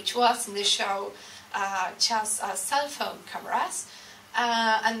 which was in the show just cell phone cameras,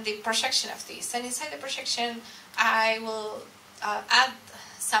 and the projection of this. And inside the projection, I will add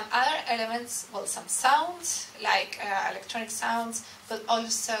some other elements, well, some sounds, like electronic sounds, but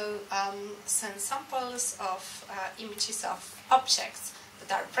also some samples of images of objects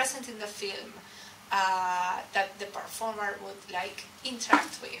that are present in the film that the performer would like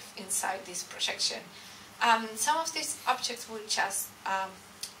interact with inside this projection. Some of these objects were just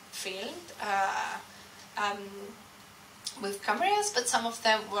filmed with cameras, but some of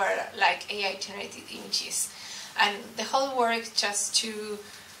them were like AI-generated images. And the whole work just to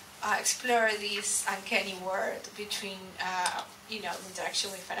explore this uncanny world between, you know, the interaction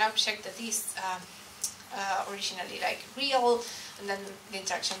with an object that is originally like real, and then the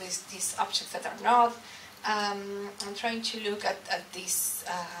interaction with these objects that are not. I'm trying to look at these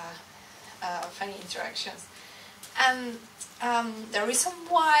funny interactions. And the reason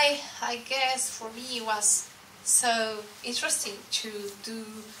why, I guess, for me it was so interesting to do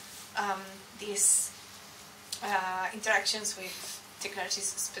these interactions with technologies,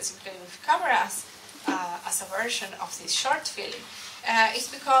 specifically with cameras, as a version of this short film, is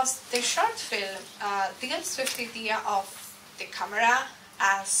because the short film deals with the idea of the camera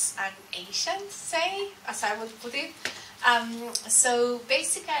as an agent, say, as I would put it. So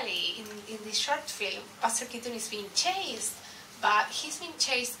basically, in this short film, Buster Keaton is being chased, but he's being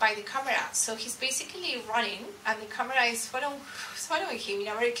chased by the camera. So he's basically running, and the camera is following him in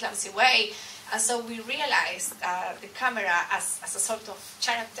a very clumsy way. And so we realized the camera as a sort of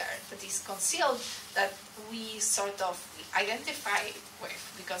character that is concealed, that we sort of identify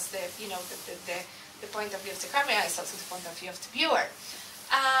with, because the point of view of the camera is also the point of view of the viewer.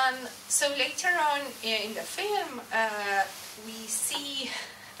 And so later on in the film, we see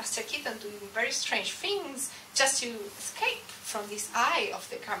Pastor Keaton doing very strange things just to escape from this eye of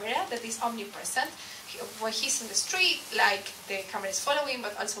the camera that is omnipresent. When he's in the street, like, the camera is following,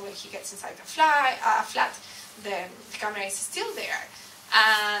 but also when he gets inside the flat, the camera is still there.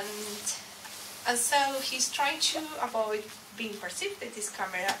 And so he's trying to avoid being perceived by this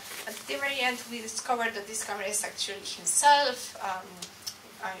camera. At the very end, we discovered that this camera is actually himself.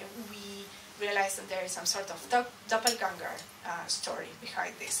 We realized that there is some sort of doppelganger story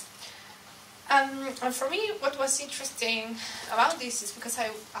behind this. And for me, what was interesting about this is because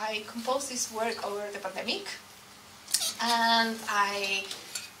I composed this work over the pandemic, and I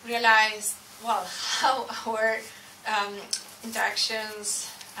realized, well, how our interactions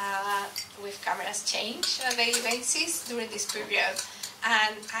with cameras change on a daily basis during this period.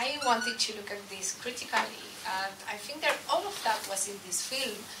 And I wanted to look at this critically, and I think that all of that was in this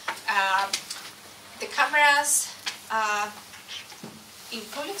film. The cameras in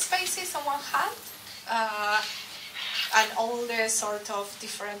public spaces on one hand, and all the sort of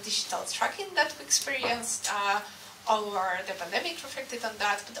different digital tracking that we experienced over the pandemic reflected on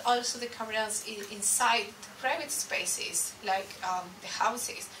that, but also the cameras inside the private spaces, like the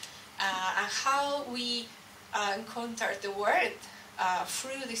houses, and how we encountered the world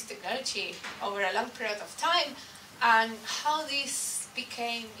through this technology over a long period of time, and how this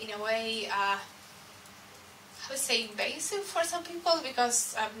became, in a way, I would say invasive for some people,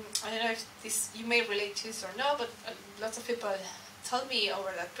 because I don't know if this, you may relate to this or no, but lots of people told me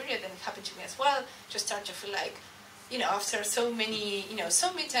over that period, and it happened to me as well, just start to feel like, after so many,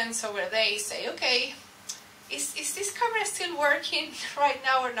 so many times over a day, say, okay, is this camera still working right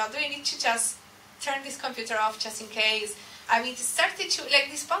now or not? Do I need to just turn this computer off just in case? I mean, it started to, like,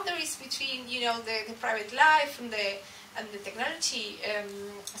 these boundaries between, the private life and the technology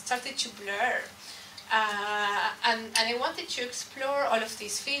started to blur. And I wanted to explore all of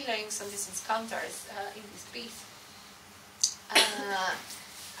these feelings and these encounters in this piece.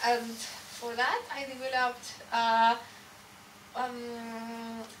 And for that, I developed,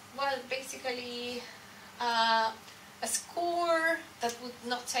 basically a score that would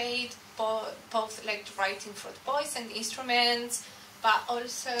notate both like writing for the voice and the instruments, but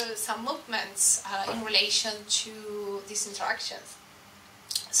also some movements in relation to these interactions.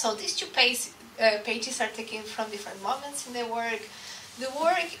 So these two pages are taken from different moments in the work. The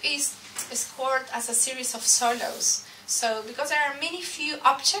work is scored as a series of solos. So because there are few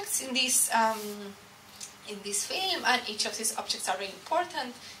objects in this film, and each of these objects are very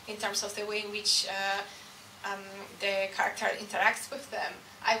important in terms of the way in which the character interacts with them,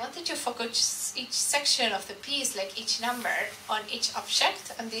 I wanted to focus each section of the piece, like each number, on each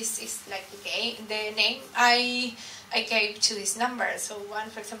object, and this is like the name I gave to this number. So one,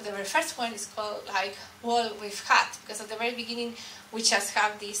 for example, the very first one is called like Wall with Hat, because at the very beginning we just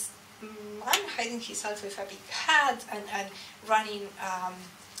have this man hiding himself with a big hat and running on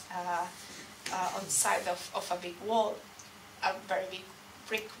the side of a big wall, a very big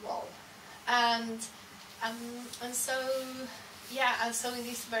brick wall, and so in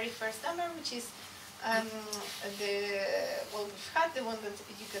this very first number, which is the Wall with Hat, the one that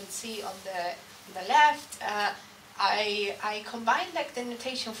you can see on the left, I combined like the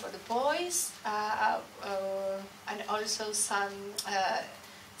notation for the voice and also some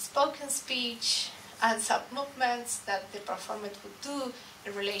spoken speech and some movements that the performer would do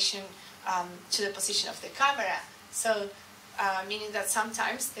in relation to the position of the camera. So, meaning that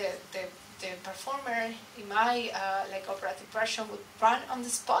sometimes the performer in my like operatic version would run on the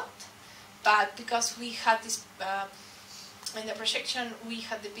spot, but because we had this in the projection, we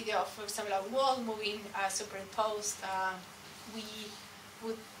had the video of, for example, a wall moving superimposed. We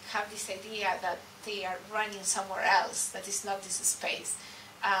would have this idea that they are running somewhere else, that is not this space.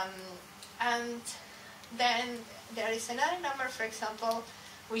 And then there is another number, for example,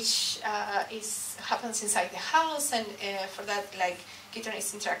 which happens inside the house, and for that, like, Keaton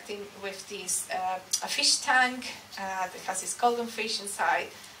is interacting with this a fish tank that has this golden fish inside,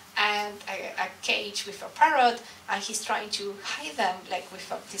 and a cage with a parrot, and he's trying to hide them like with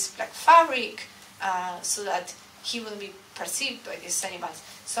this black fabric so that he wouldn't be perceived by these animals.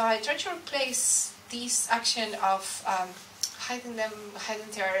 So I tried to replace this action of hiding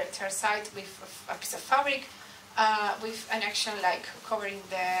their sight with a piece of fabric with an action like covering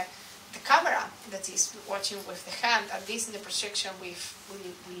the camera that is watching with the hand, and this in the projection we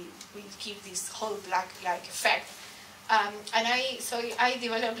give this whole black-like effect. And I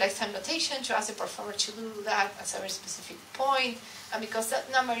developed like some notation to ask the performer to do that at a very specific point, and because that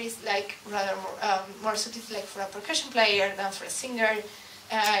number is like rather more suited like for a percussion player than for a singer,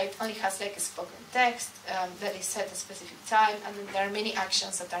 it only has like a spoken text that is set at a specific time, and then there are many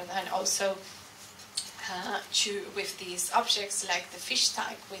actions that are done also with these objects, like the fish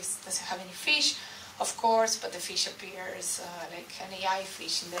tank, which doesn't have any fish, of course, but the fish appears like an AI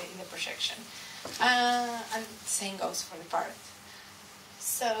fish in the projection. And the same goes for the parrot.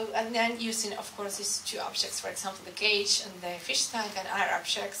 So, and then using, of course, these two objects, for example, the cage and the fish tank, and other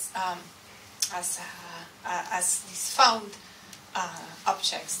objects as these found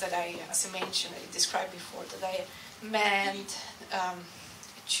objects that as I mentioned, I described before, that I meant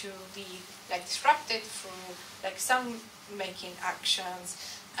to be like disrupted through like sound making actions,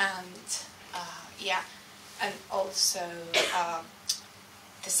 and and also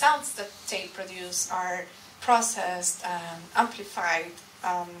the sounds that they produce are processed and amplified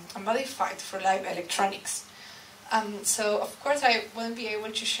and modified for live electronics. So of course I won't be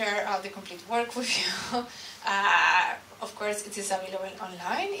able to share the complete work with you. Of course it is available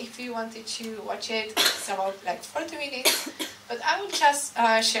online if you wanted to watch it. It's about like 40 minutes, but I will just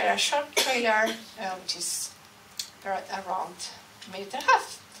share a short trailer which is around a minute and a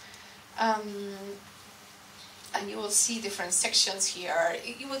half. And you will see different sections here.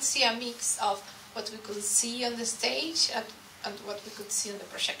 You will see a mix of what we could see on the stage and what we could see on the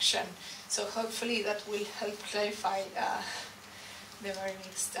projection. So hopefully that will help clarify the very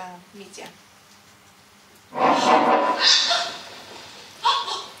mixed media.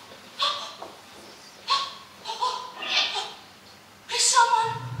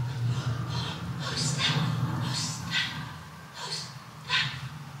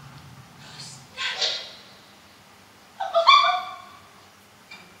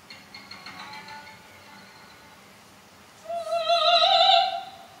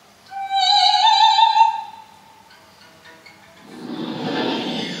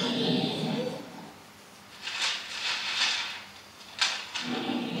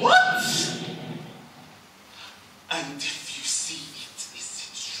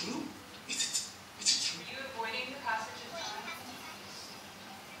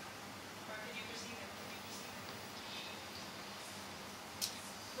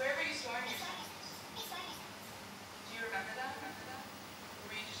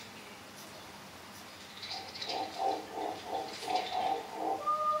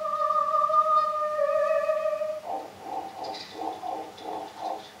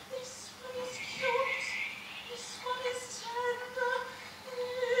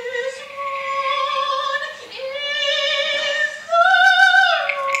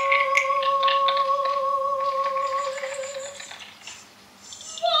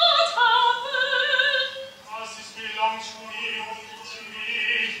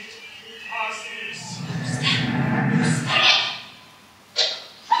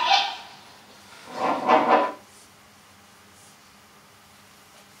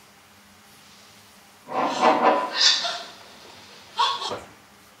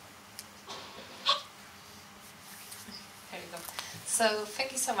 So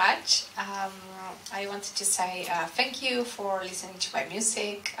thank you so much. I wanted to say thank you for listening to my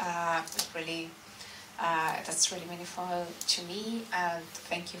music. That's really meaningful to me, and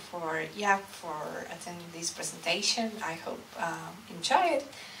thank you for attending this presentation. I hope you enjoy it.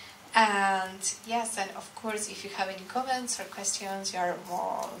 And yes, and of course, if you have any comments or questions, you are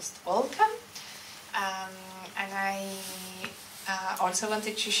most welcome. And I also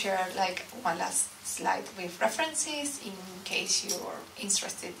wanted to share like one last slide with references in case you're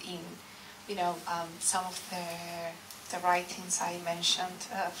interested in, some of the writings I mentioned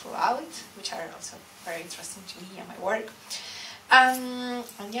throughout, which are also very interesting to me and my work. And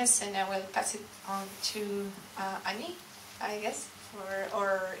yes, and I will pass it on to Annie, I guess,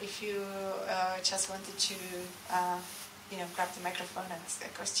 or if you just wanted to, grab the microphone and ask a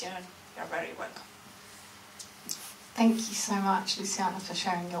question, you're very welcome. Thank you so much, Luciana, for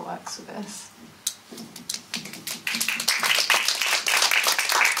sharing your works with us.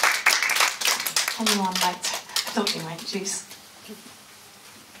 Anyone like to? I thought you meant juice.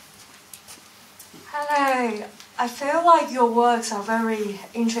 Hello. I feel like your works are very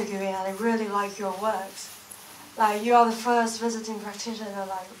intriguing, and I really like your works. Like, you are the first visiting practitioner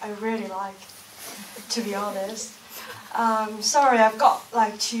that I really like, to be honest. Sorry, I've got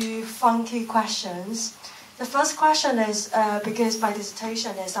like two funky questions. The first question is because my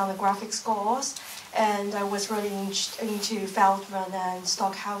dissertation is on the graphic scores, and I was really into Feldman and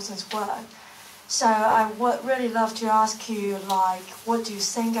Stockhausen's work. So I would really love to ask you, like, what do you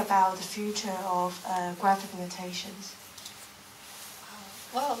think about the future of graphic notations?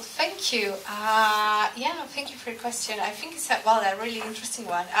 Well, thank you. Yeah, thank you for your question. I think it's a really interesting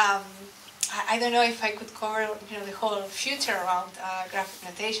one. I don't know if I could cover, the whole future around graphic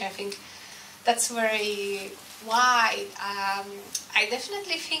notation. I think that's very wide. I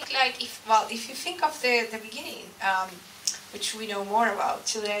definitely think, like, if you think of the beginning, which we know more about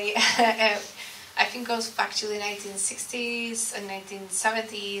today, I think goes back to the 1960s and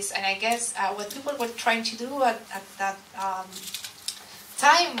 1970s, and I guess what people were trying to do at that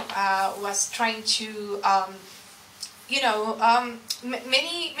time was trying to,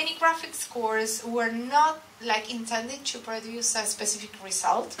 many graphic scores were not like intended to produce a specific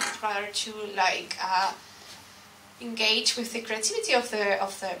result, but rather to like engage with the creativity of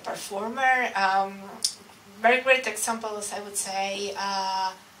the performer. Very great examples, I would say,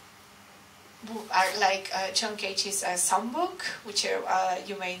 are like John Cage's Songbook, which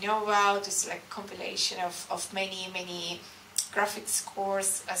you may know about. It's like a compilation of many graphic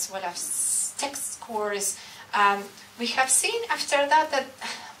scores as well as text scores. We have seen after that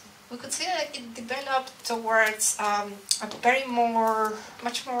we could see that it developed towards a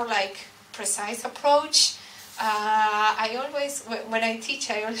much more like precise approach. I always, when I teach,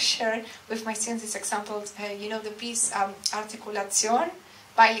 I always share with my students this example. The piece Articulation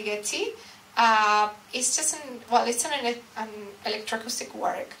by Ligeti. It's just it's an electroacoustic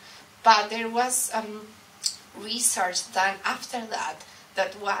work, but there was research done after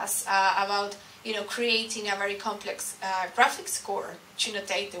that was about creating a very complex graphic score to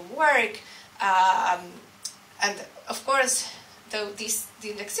notate the work, and of course, though this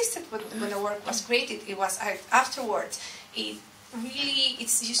didn't exist when the work was created, it was afterwards.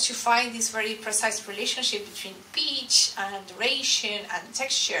 It's used to find this very precise relationship between pitch and duration and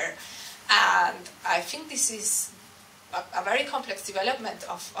texture, and I think this is a very complex development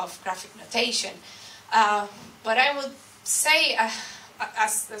of graphic notation. But I would say,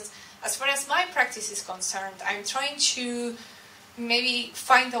 as far as my practice is concerned, I'm trying to maybe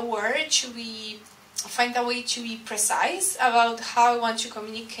find a way to be precise about how I want to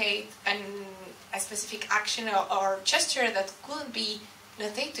communicate a specific action or gesture that couldn't be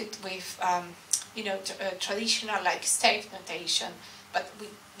notated with, traditional like state notation, but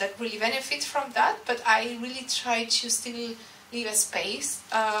that really benefit from that. But I really try to still leave a space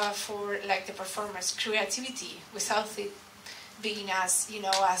for like the performer's creativity without it being as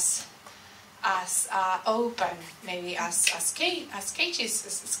open maybe as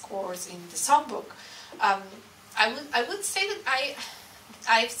Cage's scores in the Songbook. I would say that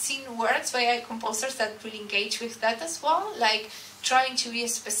I've seen works by composers that really engage with that as well, like trying to be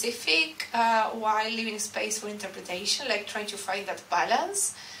specific while leaving space for interpretation, like trying to find that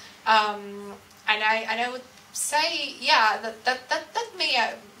balance. And I would say, yeah,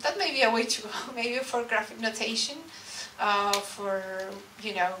 that may be a way to go, maybe for graphic notation, for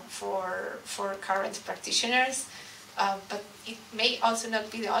current practitioners, but it may also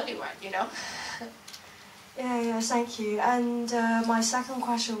not be the only one, Yeah, thank you. And my second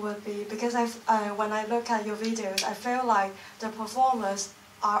question would be, because when I look at your videos, I feel like the performers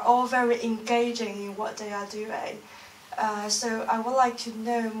are all very engaging in what they are doing. So I would like to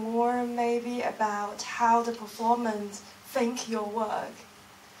know more maybe about how the performers think your work.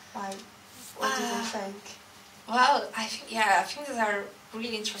 Like, what do they think? Well, I think those are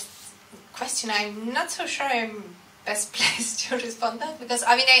really interesting questions. I'm not so sure I'm best placed to respond to that, because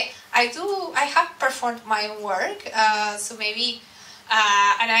I have performed my own work, so maybe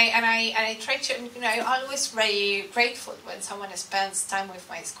and I try to, I'm always very grateful when someone spends time with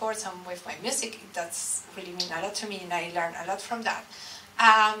my scores and with my music. That's really mean a lot to me, and I learn a lot from that.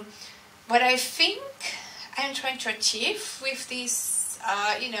 What I think I'm trying to achieve with this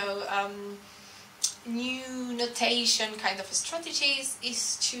new notation kind of strategies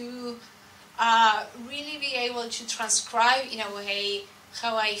is to really be able to transcribe in a way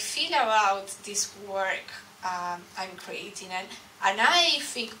how I feel about this work I'm creating, and I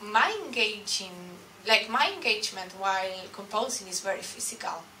think my engagement while composing is very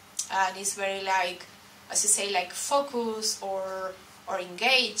physical, and it's very like, as you say, like focus or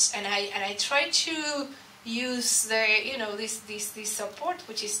engaged, and I try to use the this support,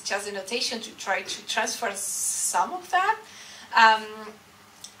 which is just a notation, to try to transfer some of that.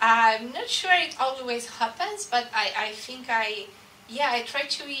 I'm not sure it always happens, but I think I try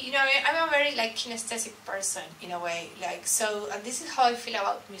to be, I'm a very like kinesthetic person in a way, like, so, and this is how I feel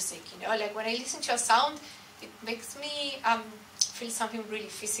about music, like when I listen to a sound, it makes me feel something really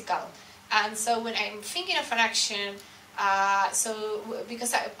physical. And so when I'm thinking of an action,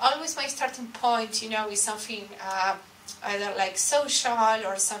 because always my starting point, is something either like social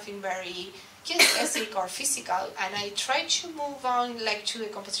or something very kinesthetic or physical, and I try to move on like to the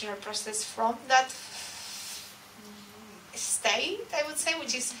compositional process from that state, I would say,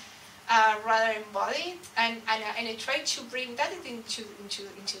 which is rather embodied, and I try to bring that into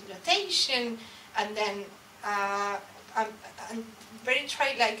notation, and then I'm very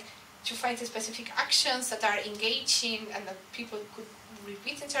try like to find the specific actions that are engaging and that people could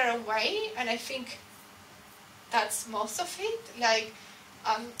repeat in their own way, and I think that's most of it. Like,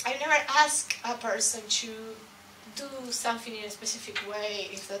 I never ask a person to do something in a specific way,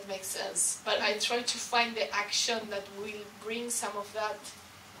 if that makes sense, but I try to find the action that will bring some of that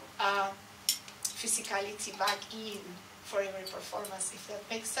physicality back in for every performance, if that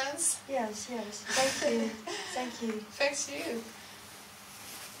makes sense. Yes, yes. Thank you. Thank you. Thanks to you.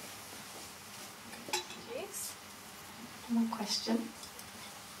 More question.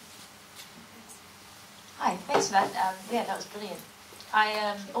 Hi, thanks for that. Yeah, that was brilliant.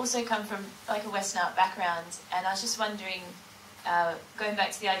 I also come from like a Western art background, and I was just wondering, going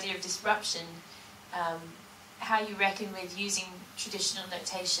back to the idea of disruption, how you reckon with using traditional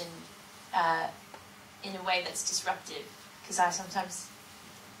notation in a way that's disruptive. Because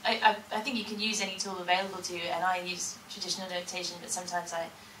I think you can use any tool available to you, and I use traditional notation, but sometimes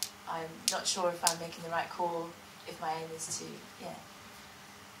I'm not sure if I'm making the right call, if my aim is to,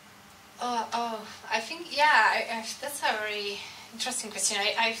 I think, that's a very interesting question.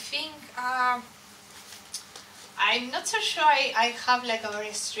 I think, I'm not so sure I have like a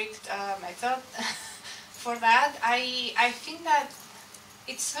very strict method for that. I think that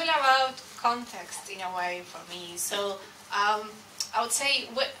it's all about context in a way for me. So I would say,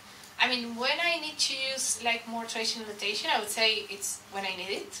 when I need to use like more traditional notation, I would say it's when I need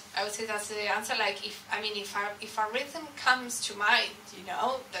it. I would say that's the answer. Like if a rhythm comes to mind,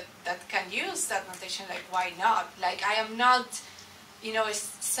 that can use that notation, like why not? Like I am not,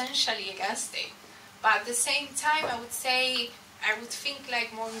 essentially against it. But at the same time, I would say I would think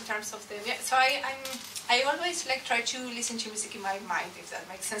like more in terms of the. So I always like try to listen to music in my mind, if that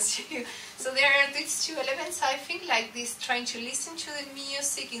makes sense to you. So there are these two elements. I think like this trying to listen to the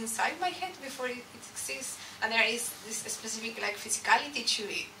music inside my head before it exists, and there is this specific like physicality to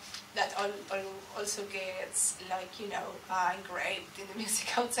it that also gets like engraved in the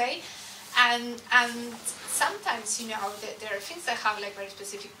music, I would say. And sometimes there are things that have like very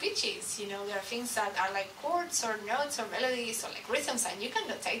specific pitches. There are things that are like chords or notes or melodies or like rhythms, and you can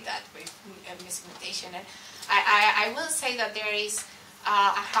notate that with music notation. And I will say that there is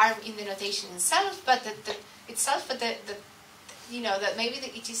a harm in the notation itself, but that maybe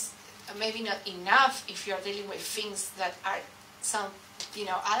it is maybe not enough if you're dealing with things that are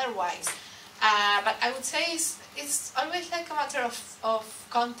otherwise. But I would say it's always like a matter of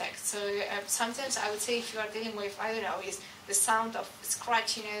context. So sometimes I would say if you are dealing with, is the sound of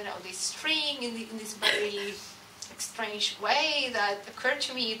scratching, this string in this very strange way that occurred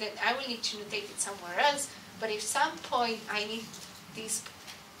to me, then I will need to notate it somewhere else. But if some point I need this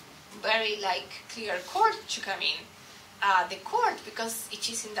very like clear chord to come in, the chord, because it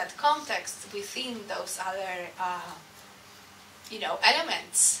is in that context within those other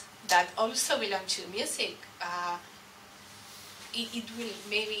elements that also belong to music, it will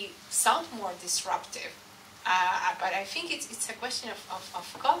maybe sound more disruptive. But I think it's a question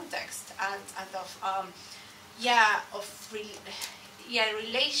of context and of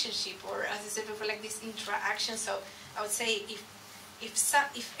relationship, or as I said before, like this interaction. So I would say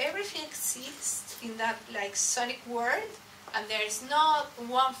if everything exists in that like sonic world, and there is not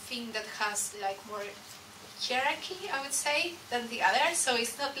one thing that has like more hierarchy, I would say, than the other. So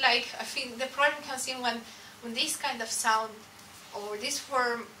it's not like, I think the problem comes in when this kind of sound or this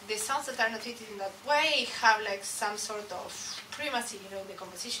form, the sounds that are notated in that way have like some sort of primacy, in the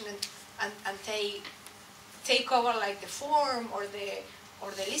composition and they take over like the form or the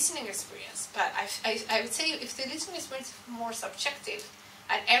listening experience. But I would say if the listening experience is more subjective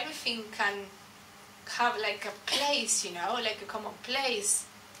and everything can have like a place, like a common place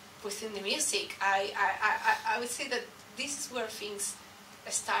within the music, I would say that this is where things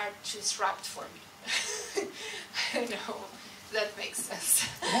start to disrupt for me. I don't know if that makes sense.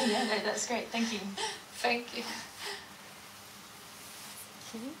 Yeah, no, that's great. Thank you. Thank you.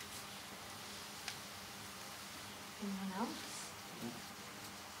 Okay. Anyone else?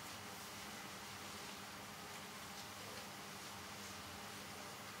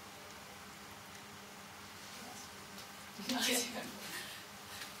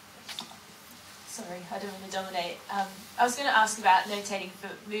 So Sorry, I don't want to dominate. I was going to ask about notating for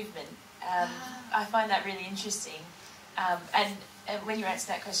movement. I find that really interesting. And when you answered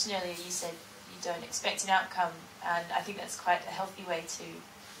that question earlier, you said you don't expect an outcome, and I think that's quite a healthy way to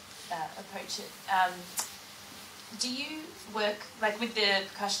approach it. Do you work, like with the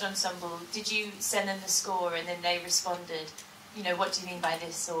percussion ensemble, did you send them the score and then they responded, you know, what do you mean by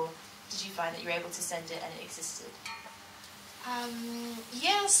this, or did you find that you were able to send it and it existed?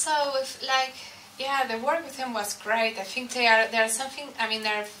 Yeah, so if, like, yeah, the work with them was great. I think there are something, I mean,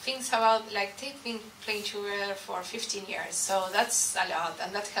 there are things about, like, they've been playing together for 15 years, so that's a lot,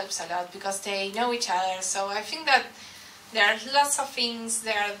 and that helps a lot because they know each other. So I think that there are lots of things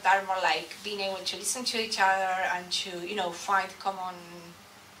there that are more like being able to listen to each other and to, you know, find common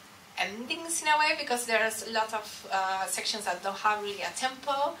endings in a way, because there's a lot of sections that don't have really a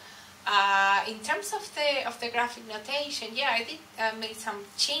tempo. In terms of the graphic notation, yeah, I did make some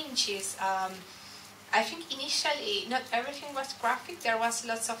changes. I think initially not everything was graphic. There was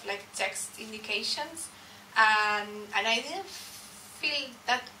lots of like text indications, and I didn't feel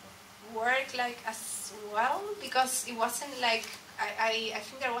that worked like as well, because it wasn't like I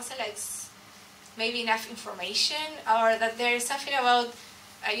think there wasn't like maybe enough information, or that there is something about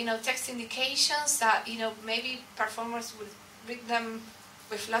you know, text indications that, you know, maybe performers would read them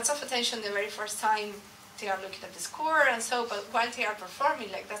with lots of attention the very first time they are looking at the score, and so, but while they are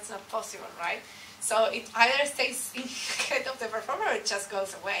performing, like, that's not possible, right? So it either stays in the head of the performer or it just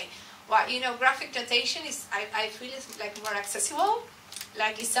goes away. Well, you know, graphic notation is, I feel it's like more accessible.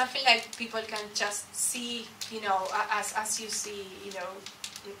 Like, it's something like people can just see, you know, as you see, you know,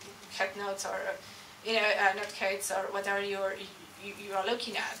 head notes or, you know, note heads or whatever you are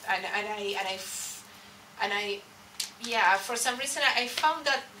looking at. And I, yeah, for some reason I found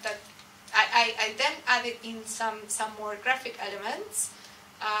that I then added in some more graphic elements.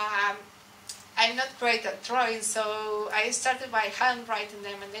 I'm not great at drawing, so I started by handwriting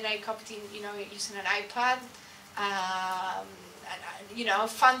them, and then I copied in, you know, using an iPad, and you know,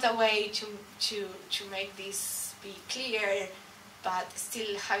 found a way to make this be clear, but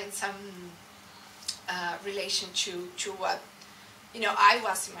still having some relation to what, you know, I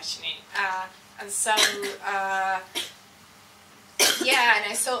was imagining, and so yeah,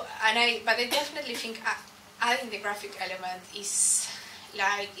 but I definitely think adding the graphic element is,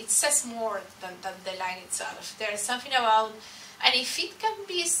 like, it says more than the line itself. There's something about, and if it can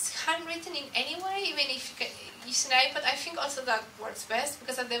be handwritten in any way, even if you can use an iPad, I think also that works best,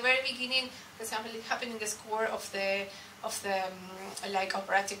 because at the very beginning, for example, it happened in the score of the like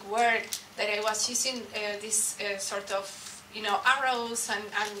operatic work, that I was using this sort of, you know, arrows and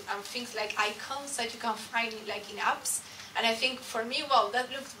things like icons that you can find like in apps. And I think for me, well, that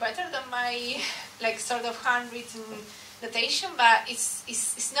looked better than my like sort of handwritten notation, but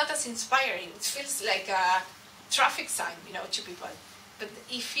it's not as inspiring. It feels like a traffic sign, you know, to people. But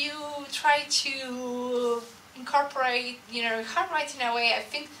if you try to incorporate, you know, handwriting in a way, I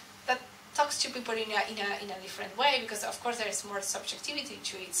think that talks to people in a different way, because of course there is more subjectivity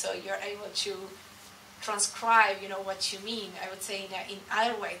to it. So you're able to transcribe, you know, what you mean. I would say in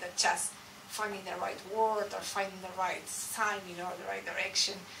other way than just finding the right word or finding the right sign, you know, the right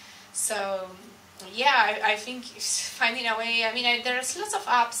direction. So yeah, I think finding a way. I mean, there's lots of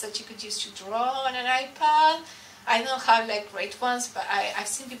apps that you could use to draw on an iPad. I don't have like great ones, but I've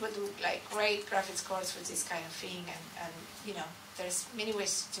seen people do like great graphics course with this kind of thing, and you know, there's many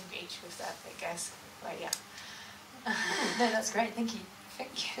ways to engage with that, I guess. But yeah. No, that's great. Thank you.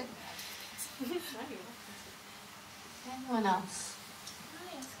 Thank you. Anyone else?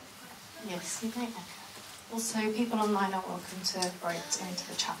 Yes, you don't. Also, people online are welcome to write into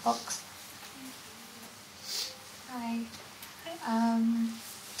the chat box. Hi.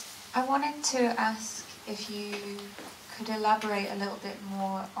 I wanted to ask if you could elaborate a little bit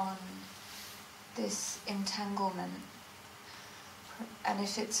more on this entanglement, and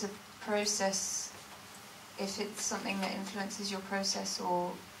if it's a process, if it's something that influences your process,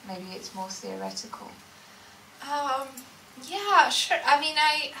 or maybe it's more theoretical. Yeah, sure. I mean,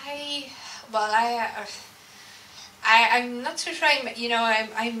 I'm not too sure.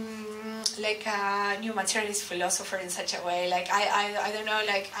 I'm like a new materialist philosopher in such a way. Like I don't know.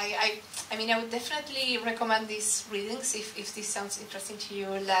 Like I mean, I would definitely recommend these readings if this sounds interesting to you.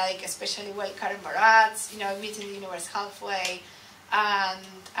 Like especially Karen Barat's, you know, Meeting the Universe Halfway, and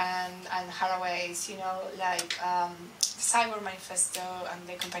Haraway's, you know, like the Cyber Manifesto and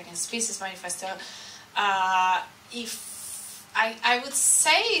the Companion Species Manifesto. If I would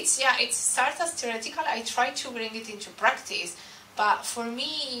say it starts as theoretical. I try to bring it into practice, but for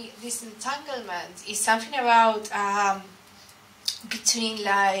me, this entanglement is something about between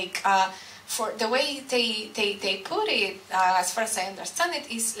like for the way they put it, as far as I understand it,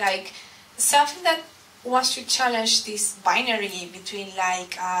 is like something that wants to challenge this binary between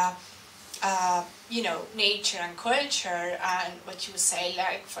like you know, nature and culture, and what you would say,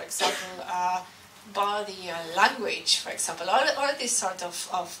 like, for example, body and language, for example, all these sort of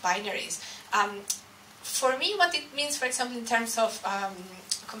binaries. For me, what it means, for example, in terms of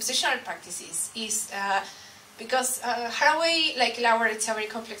compositional practices is because Haraway, like Laureate, it's a very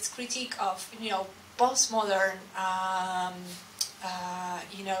complex critique of, you know, postmodern,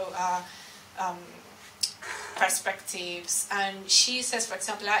 you know, perspectives, and she says, for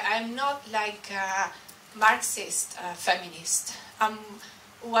example, I'm not like a Marxist feminist.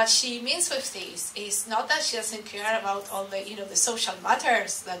 What she means with this is not that she doesn't care about all the, you know, the social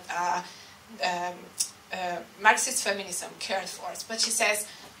matters that Marxist feminism cares for, but she says,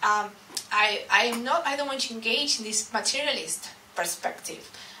 I don't want to engage in this materialist perspective.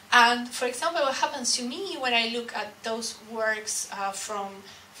 And for example, what happens to me when I look at those works from,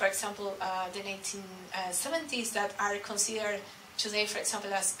 for example, the 1970s that are considered today, for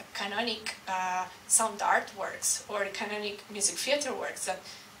example, as canonic sound art works or canonic music theater works that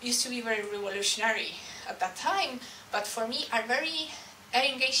used to be very revolutionary at that time, but for me are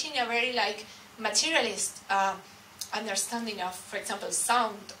engaging in a very like materialist understanding of, for example,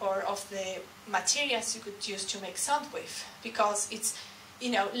 sound or of the materials you could use to make sound with, because it's,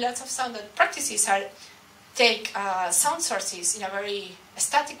 you know, lots of sound practices take sound sources in a very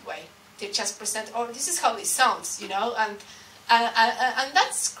static way. They just present, oh, this is how it sounds, you know, and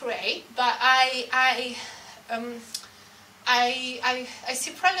that's great. But I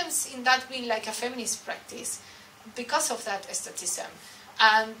see problems in that being like a feminist practice because of that aestheticism.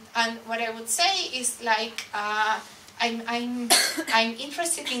 And what I would say is like I'm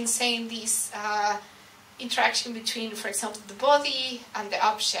interested in saying this interaction between, for example, the body and the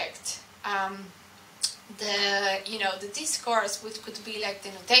object. The discourse, which could be like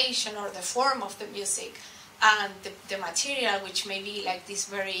the notation or the form of the music, and the material, which may be like this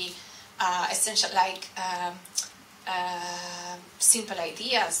very essential, like simple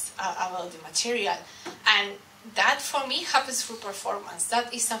ideas about the material. And that for me happens through performance.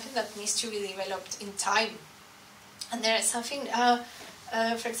 That is something that needs to be developed in time. And there is something,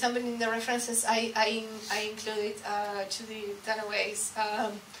 for example, in the references I included to the Dunaway's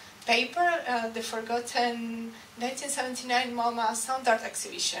paper, the forgotten 1979 MoMA sound art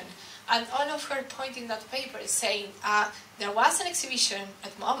exhibition. And all of her point in that paper is saying there was an exhibition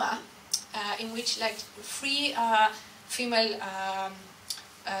at MoMA in which like 3 female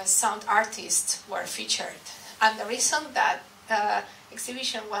sound artists were featured. And the reason that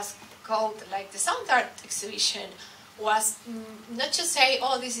exhibition was called like the sound art exhibition was not to say,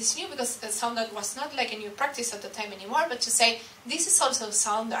 oh, this is new, because the sound art was not like a new practice at the time anymore, but to say, this is also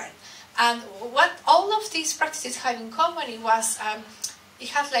sound art. And what all of these practices had in common, it was, it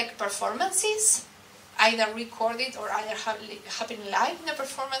had like performances, either recorded or either happening live in the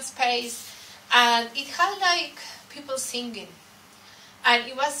performance space, and it had like people singing. And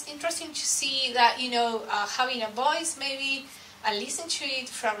it was interesting to see that, you know, having a voice maybe, and listen to it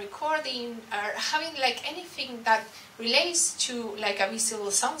from recording, or having like anything that relates to like a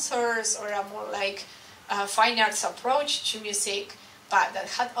visual sound source or a more like fine arts approach to music, but that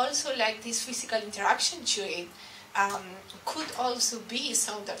had also like this physical interaction to it, could also be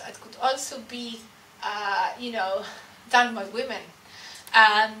sound art. It could also be, you know, done by women.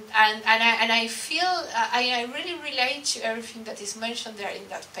 And I feel I really relate to everything that is mentioned there in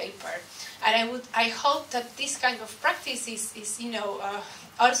that paper, and I hope that this kind of practice is you know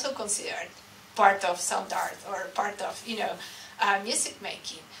also considered part of sound art or part of, you know, music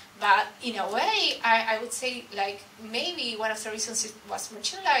making. But in a way, I would say like maybe one of the reasons it was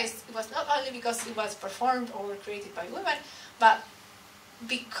marginalized, it was not only because it was performed or created by women, but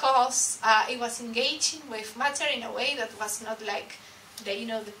because it was engaging with matter in a way that was not like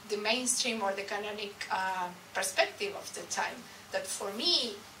the mainstream or the canonic perspective of the time, that for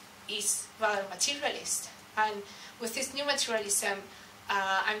me is rather materialist. And with this new materialism,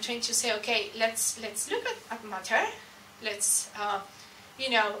 I'm trying to say, okay, let's look at matter, let's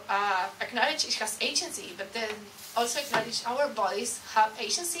acknowledge it has agency, but then also acknowledge our bodies have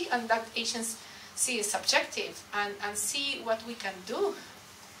agency, and that agency is subjective, and see what we can do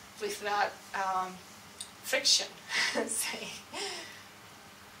with that friction. Say.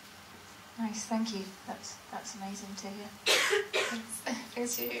 Nice, thank you. That's amazing to hear.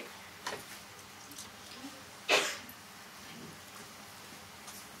 Thank you.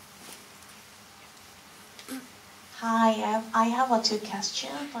 Hi, I have a 2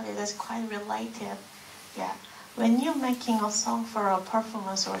 questions, but it is quite related. Yeah, when you're making a song for a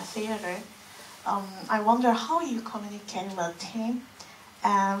performance or theater, I wonder how you communicate with a team,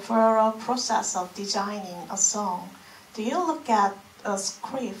 and for a process of designing a song, do you look at a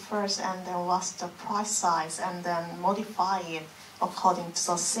script first and then what's the precise and then modify it according to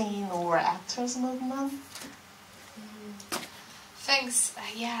the scene or actor's movement? Thanks.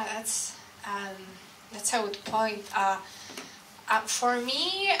 Yeah, that's a good point. For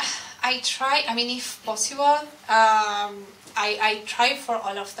me, I try. I mean, if possible, I try for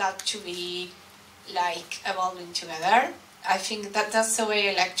all of that to be like evolving together. I think that's the way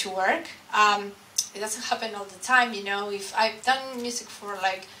I like to work. It doesn't happen all the time, you know. If I've done music for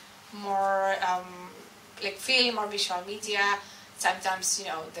like more like film or visual media, sometimes, you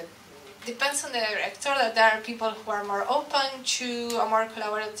know, depends on the director. That there are people who are more open to a more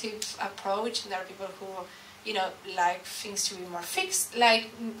collaborative approach, and there are people who, you know, like things to be more fixed. Like,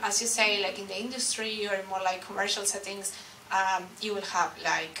 as you say, like in the industry or in more like commercial settings, you will have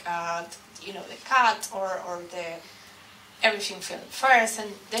like, you know, the cut or the everything filmed first,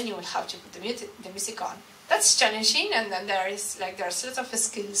 and then you will have to put the music on. That's challenging, and then there's lots of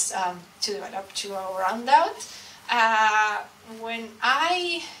skills to develop to go around that. When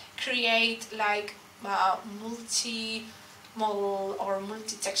I create like multi-modal or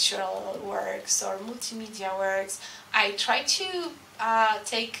multi-textual works or multimedia works, I try to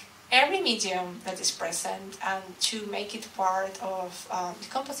take every medium that is present and to make it part of the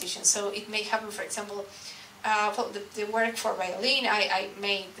composition. So it may happen, for example, well, the work for violin, I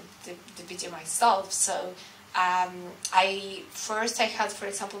made the video myself. So I had, for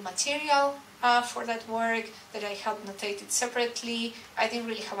example, material for that work that I had notated separately. I didn't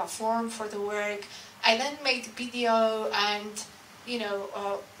really have a form for the work. I then made video and, you know,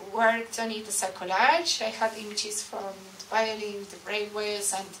 worked on it as a collage. I had images from the violin, the Brève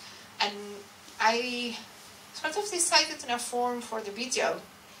whales, and I sort of decided on a form for the video,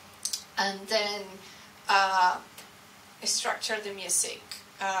 and then structured the music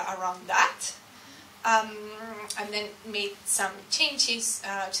around that, and then made some changes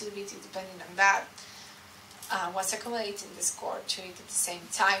to the video depending on that. Was accommodating the score to it at the same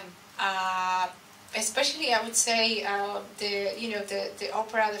time. Especially, I would say, the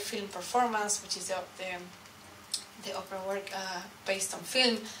opera, the film performance, which is the opera work based on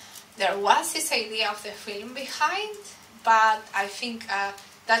film. There was this idea of the film behind, but I think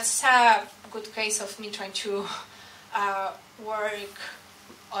that's a good case of me trying to work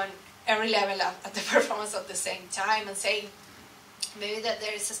on every level at the performance at the same time, and saying maybe that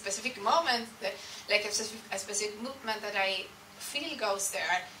there is a specific moment, like a specific movement that I feel goes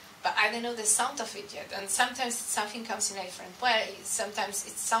there, but I don't know the sound of it yet. And sometimes something comes in a different way. Sometimes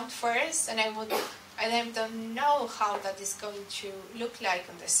it's sound first, and I then don't know how that is going to look like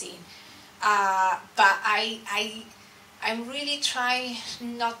on the scene. But I'm really trying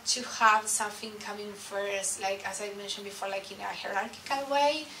not to have something coming first, like as I mentioned before, like in a hierarchical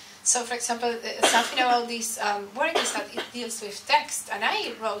way. So, for example, something about this work is that it deals with text, and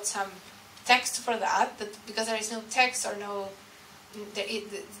I wrote some text for that because there is no text or no.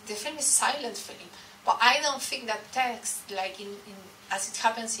 The film is silent film, but I don't think that text, like as it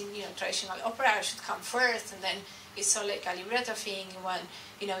happens in traditional opera, should come first, and then it's all like a libretto thing when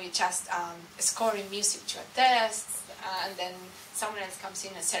you just scoring music to a text, and then someone else comes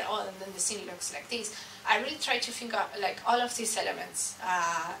in and says, oh, and then the scene looks like this. I really try to think of like all of these elements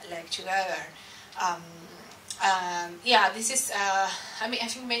like together. This is. I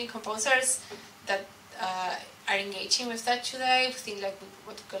think many composers that are engaging with that today. We think like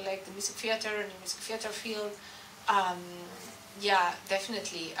what we call like the music theater and the music theater field.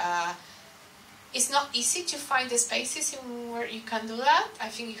 Definitely. It's not easy to find the spaces in where you can do that. I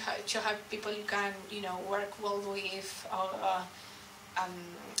think you have to have people you can work well with.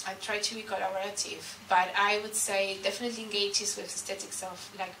 I try to be collaborative, but I would say definitely engages with aesthetics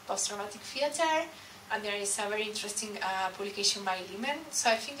of like post-dramatic theater. And there is a very interesting publication by Lehman. So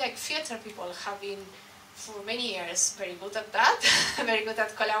I think like theater people have been for many years very good at that, very good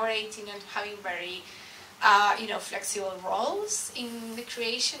at collaborating and having very flexible roles in the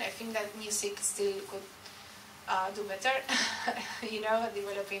creation. I think that music still could do better,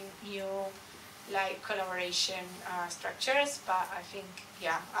 developing new like collaboration structures. But I think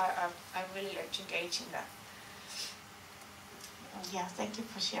I really like to engage in that. Yeah, thank you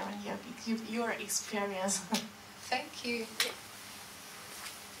for sharing your experience. Thank you.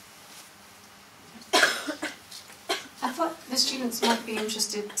 I thought the students might be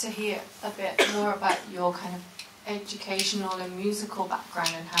interested to hear a bit more about your kind of educational and musical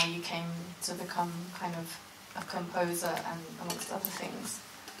background and how you came to become kind of a composer and amongst other things.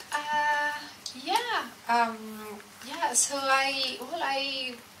 So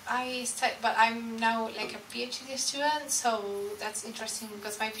but I'm now like a PhD student, so that's interesting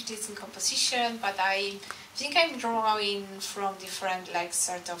because my PhD is in composition, but I think I'm drawing from different like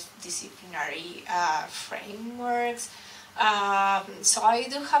sort of disciplinary frameworks. So I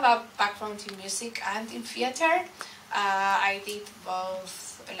do have a background in music and in theater. I did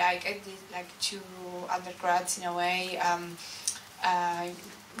both, like I did like 2 undergrads in a way,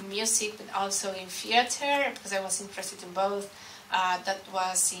 music but also in theater because I was interested in both. That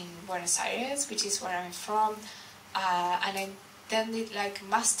was in Buenos Aires, which is where I'm from, and I then did like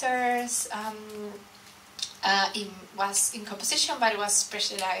masters. Was in composition, but it was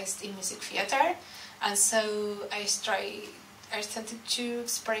specialized in music theater, and so I started to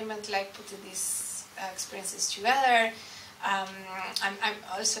experiment, like putting these experiences together. I'm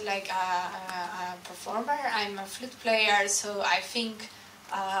also like a performer. I'm a flute player, so I think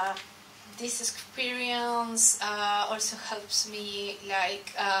this experience also helps me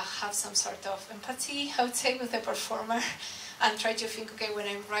like have some sort of empathy, I would say, with the performer, and try to think, okay, when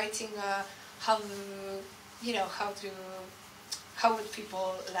I'm writing, how would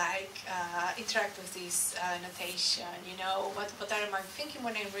people like interact with this notation? You know, what am I thinking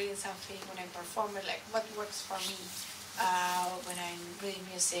when I'm reading something, when I'm performing? Like, what works for me when I'm reading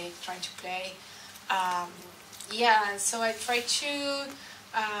music, trying to play? And so I try to.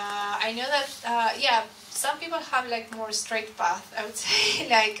 I know that some people have like more straight path, I would say,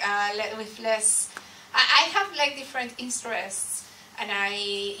 like with less. I have like different interests, and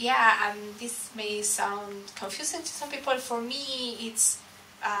this may sound confusing to some people. For me, it's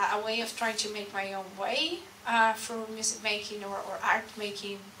a way of trying to make my own way through music making or art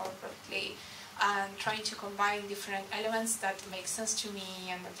making appropriately, and trying to combine different elements that make sense to me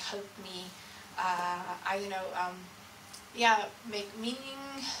and that help me. Make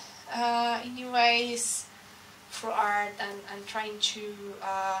meaning in new ways through art, and trying to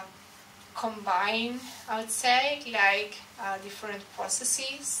combine, I would say, like different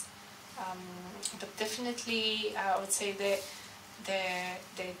processes. But definitely, I would say the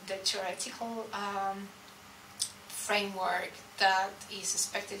theoretical framework that is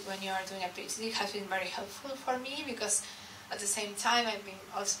expected when you are doing a PhD has been very helpful for me, because at the same time, I've been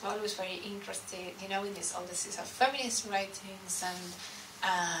also always very interested, in all this of feminist writings and,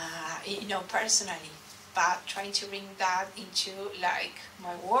 personally. But trying to bring that into, like,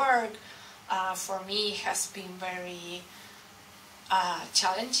 my work, for me, has been very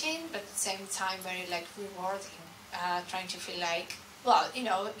challenging, but at the same time, very, like, rewarding. Trying to feel like, well,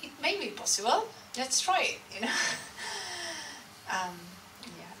 it may be possible. Let's try it,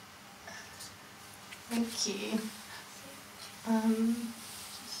 Thank you.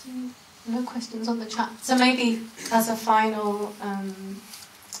 No questions on the chat. So maybe as a final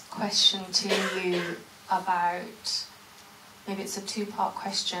question to you about, maybe it's a 2-part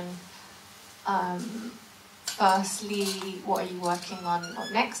question. Firstly, what are you working on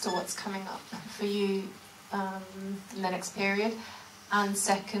next, or what's coming up for you in the next period? And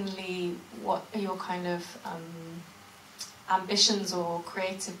secondly, what are your kind of ambitions or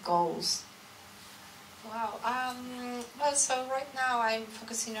creative goals? Wow. Well, so right now I'm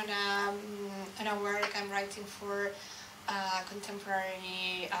focusing on a work I'm writing for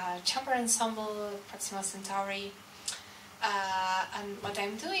contemporary chamber ensemble, Proxima Centauri. And what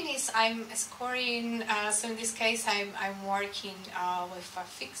I'm doing is I'm scoring. So in this case, I'm working with a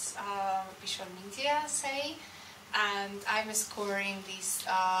fixed visual media, say, and I'm scoring these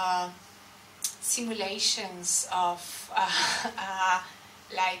simulations of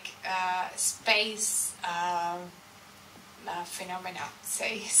space phenomena,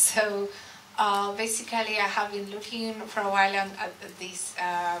 say. So basically, I have been looking for a while at these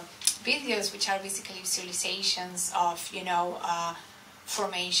videos, which are basically visualizations of,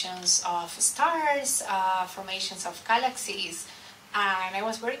 formations of stars, formations of galaxies. And I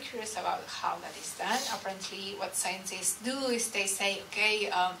was very curious about how that is done. Apparently, what scientists do is they say, okay,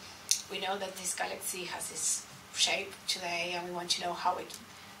 we know that this galaxy has this shape today, and we want to know how it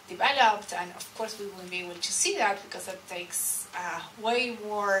developed. And of course, we won't be able to see that because that takes way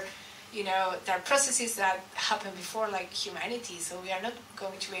more. There are processes that happened before, like humanity, so we are not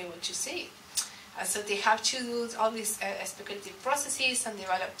going to be able to see it. And so they have to do all these speculative processes and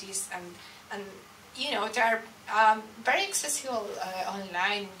develop this, and they are very accessible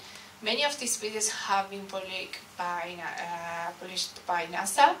online. Many of these videos have been published by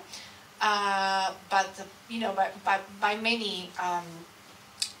NASA, but by many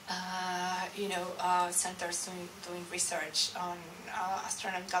centers doing research on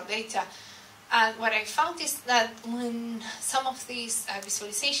astronomical data. And what I found is that when some of these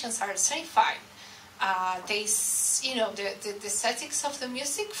visualizations are certified, there's, the aesthetics of the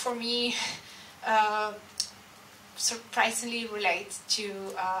music for me surprisingly relate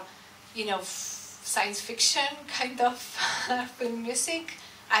to, science fiction kind of film music,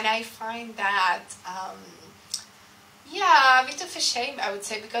 and I find that, a bit of a shame, I would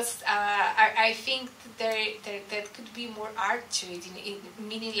say, because I think there could be more art to it,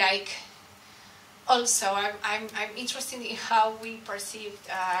 meaning like, also I'm interested in how we perceived,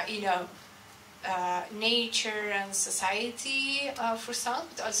 nature and society for sound,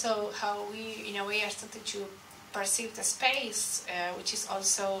 but also how we, in a way, are starting to perceive the space, which is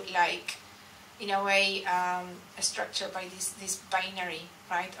also like, in a way, structured by this binary,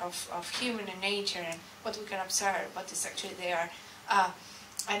 right, of human and nature, and what we can observe, what is actually there.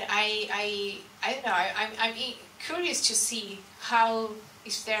 And I don't know, I'm curious to see how,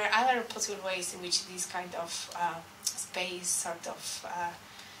 if there are other possible ways in which this kind of space sort of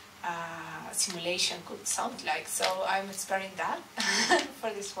simulation could sound like. So I'm exploring that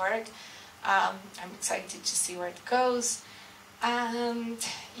for this work. I'm excited to see where it goes. And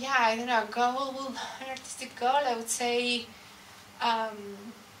yeah, I don't know, an artistic goal, I would say,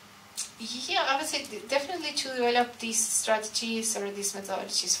 definitely to develop these strategies or these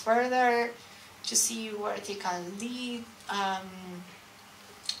methodologies further, to see where they can lead.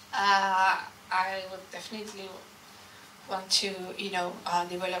 I would definitely want to,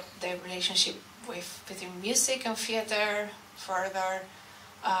 develop the relationship between music and theater further.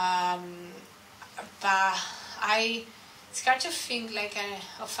 But it's hard to think like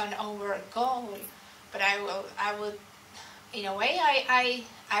of an overall goal. But I would, in a way,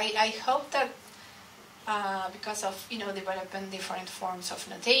 I hope that because of developing different forms of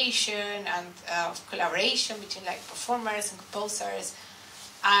notation and of collaboration between like performers and composers,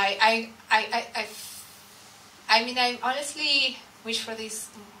 I honestly wish for this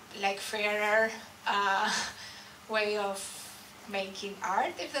like fairer way of making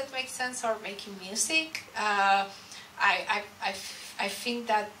art, if that makes sense, or making music. I think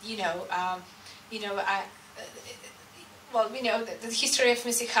that the history of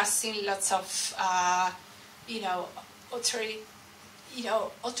music has seen lots of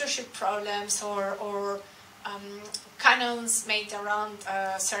authorship problems or canons made around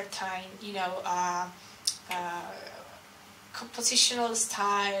certain compositional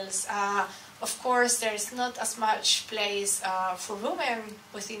styles. Of course, there's not as much place for women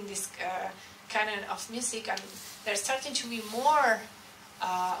within this canon of music, and there's starting to be more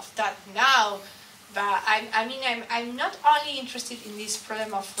of that now. But I'm not only interested in this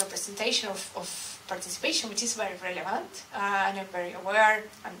problem of representation of participation, which is very relevant, and I'm very aware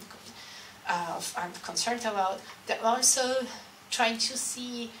and I'm concerned about. That also trying to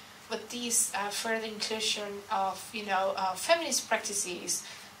see what this further inclusion of feminist practices,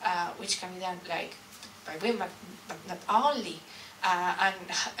 which can be done like by women, but not only, and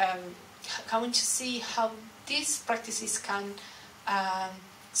coming to see how these practices can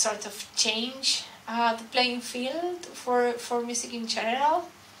sort of change the playing field for music in general.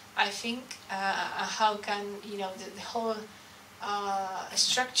 I think how can the whole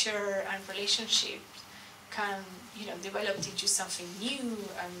structure and relationship can develop into something new,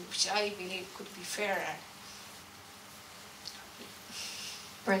 and which I believe could be fairer.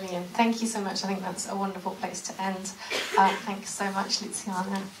 Brilliant. Thank you so much. I think that's a wonderful place to end. Thanks so much,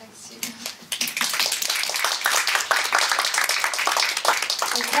 Luciana. Thanks, you.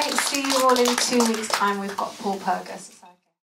 Okay, see you all in 2 weeks' time. We've got Paul Pergus.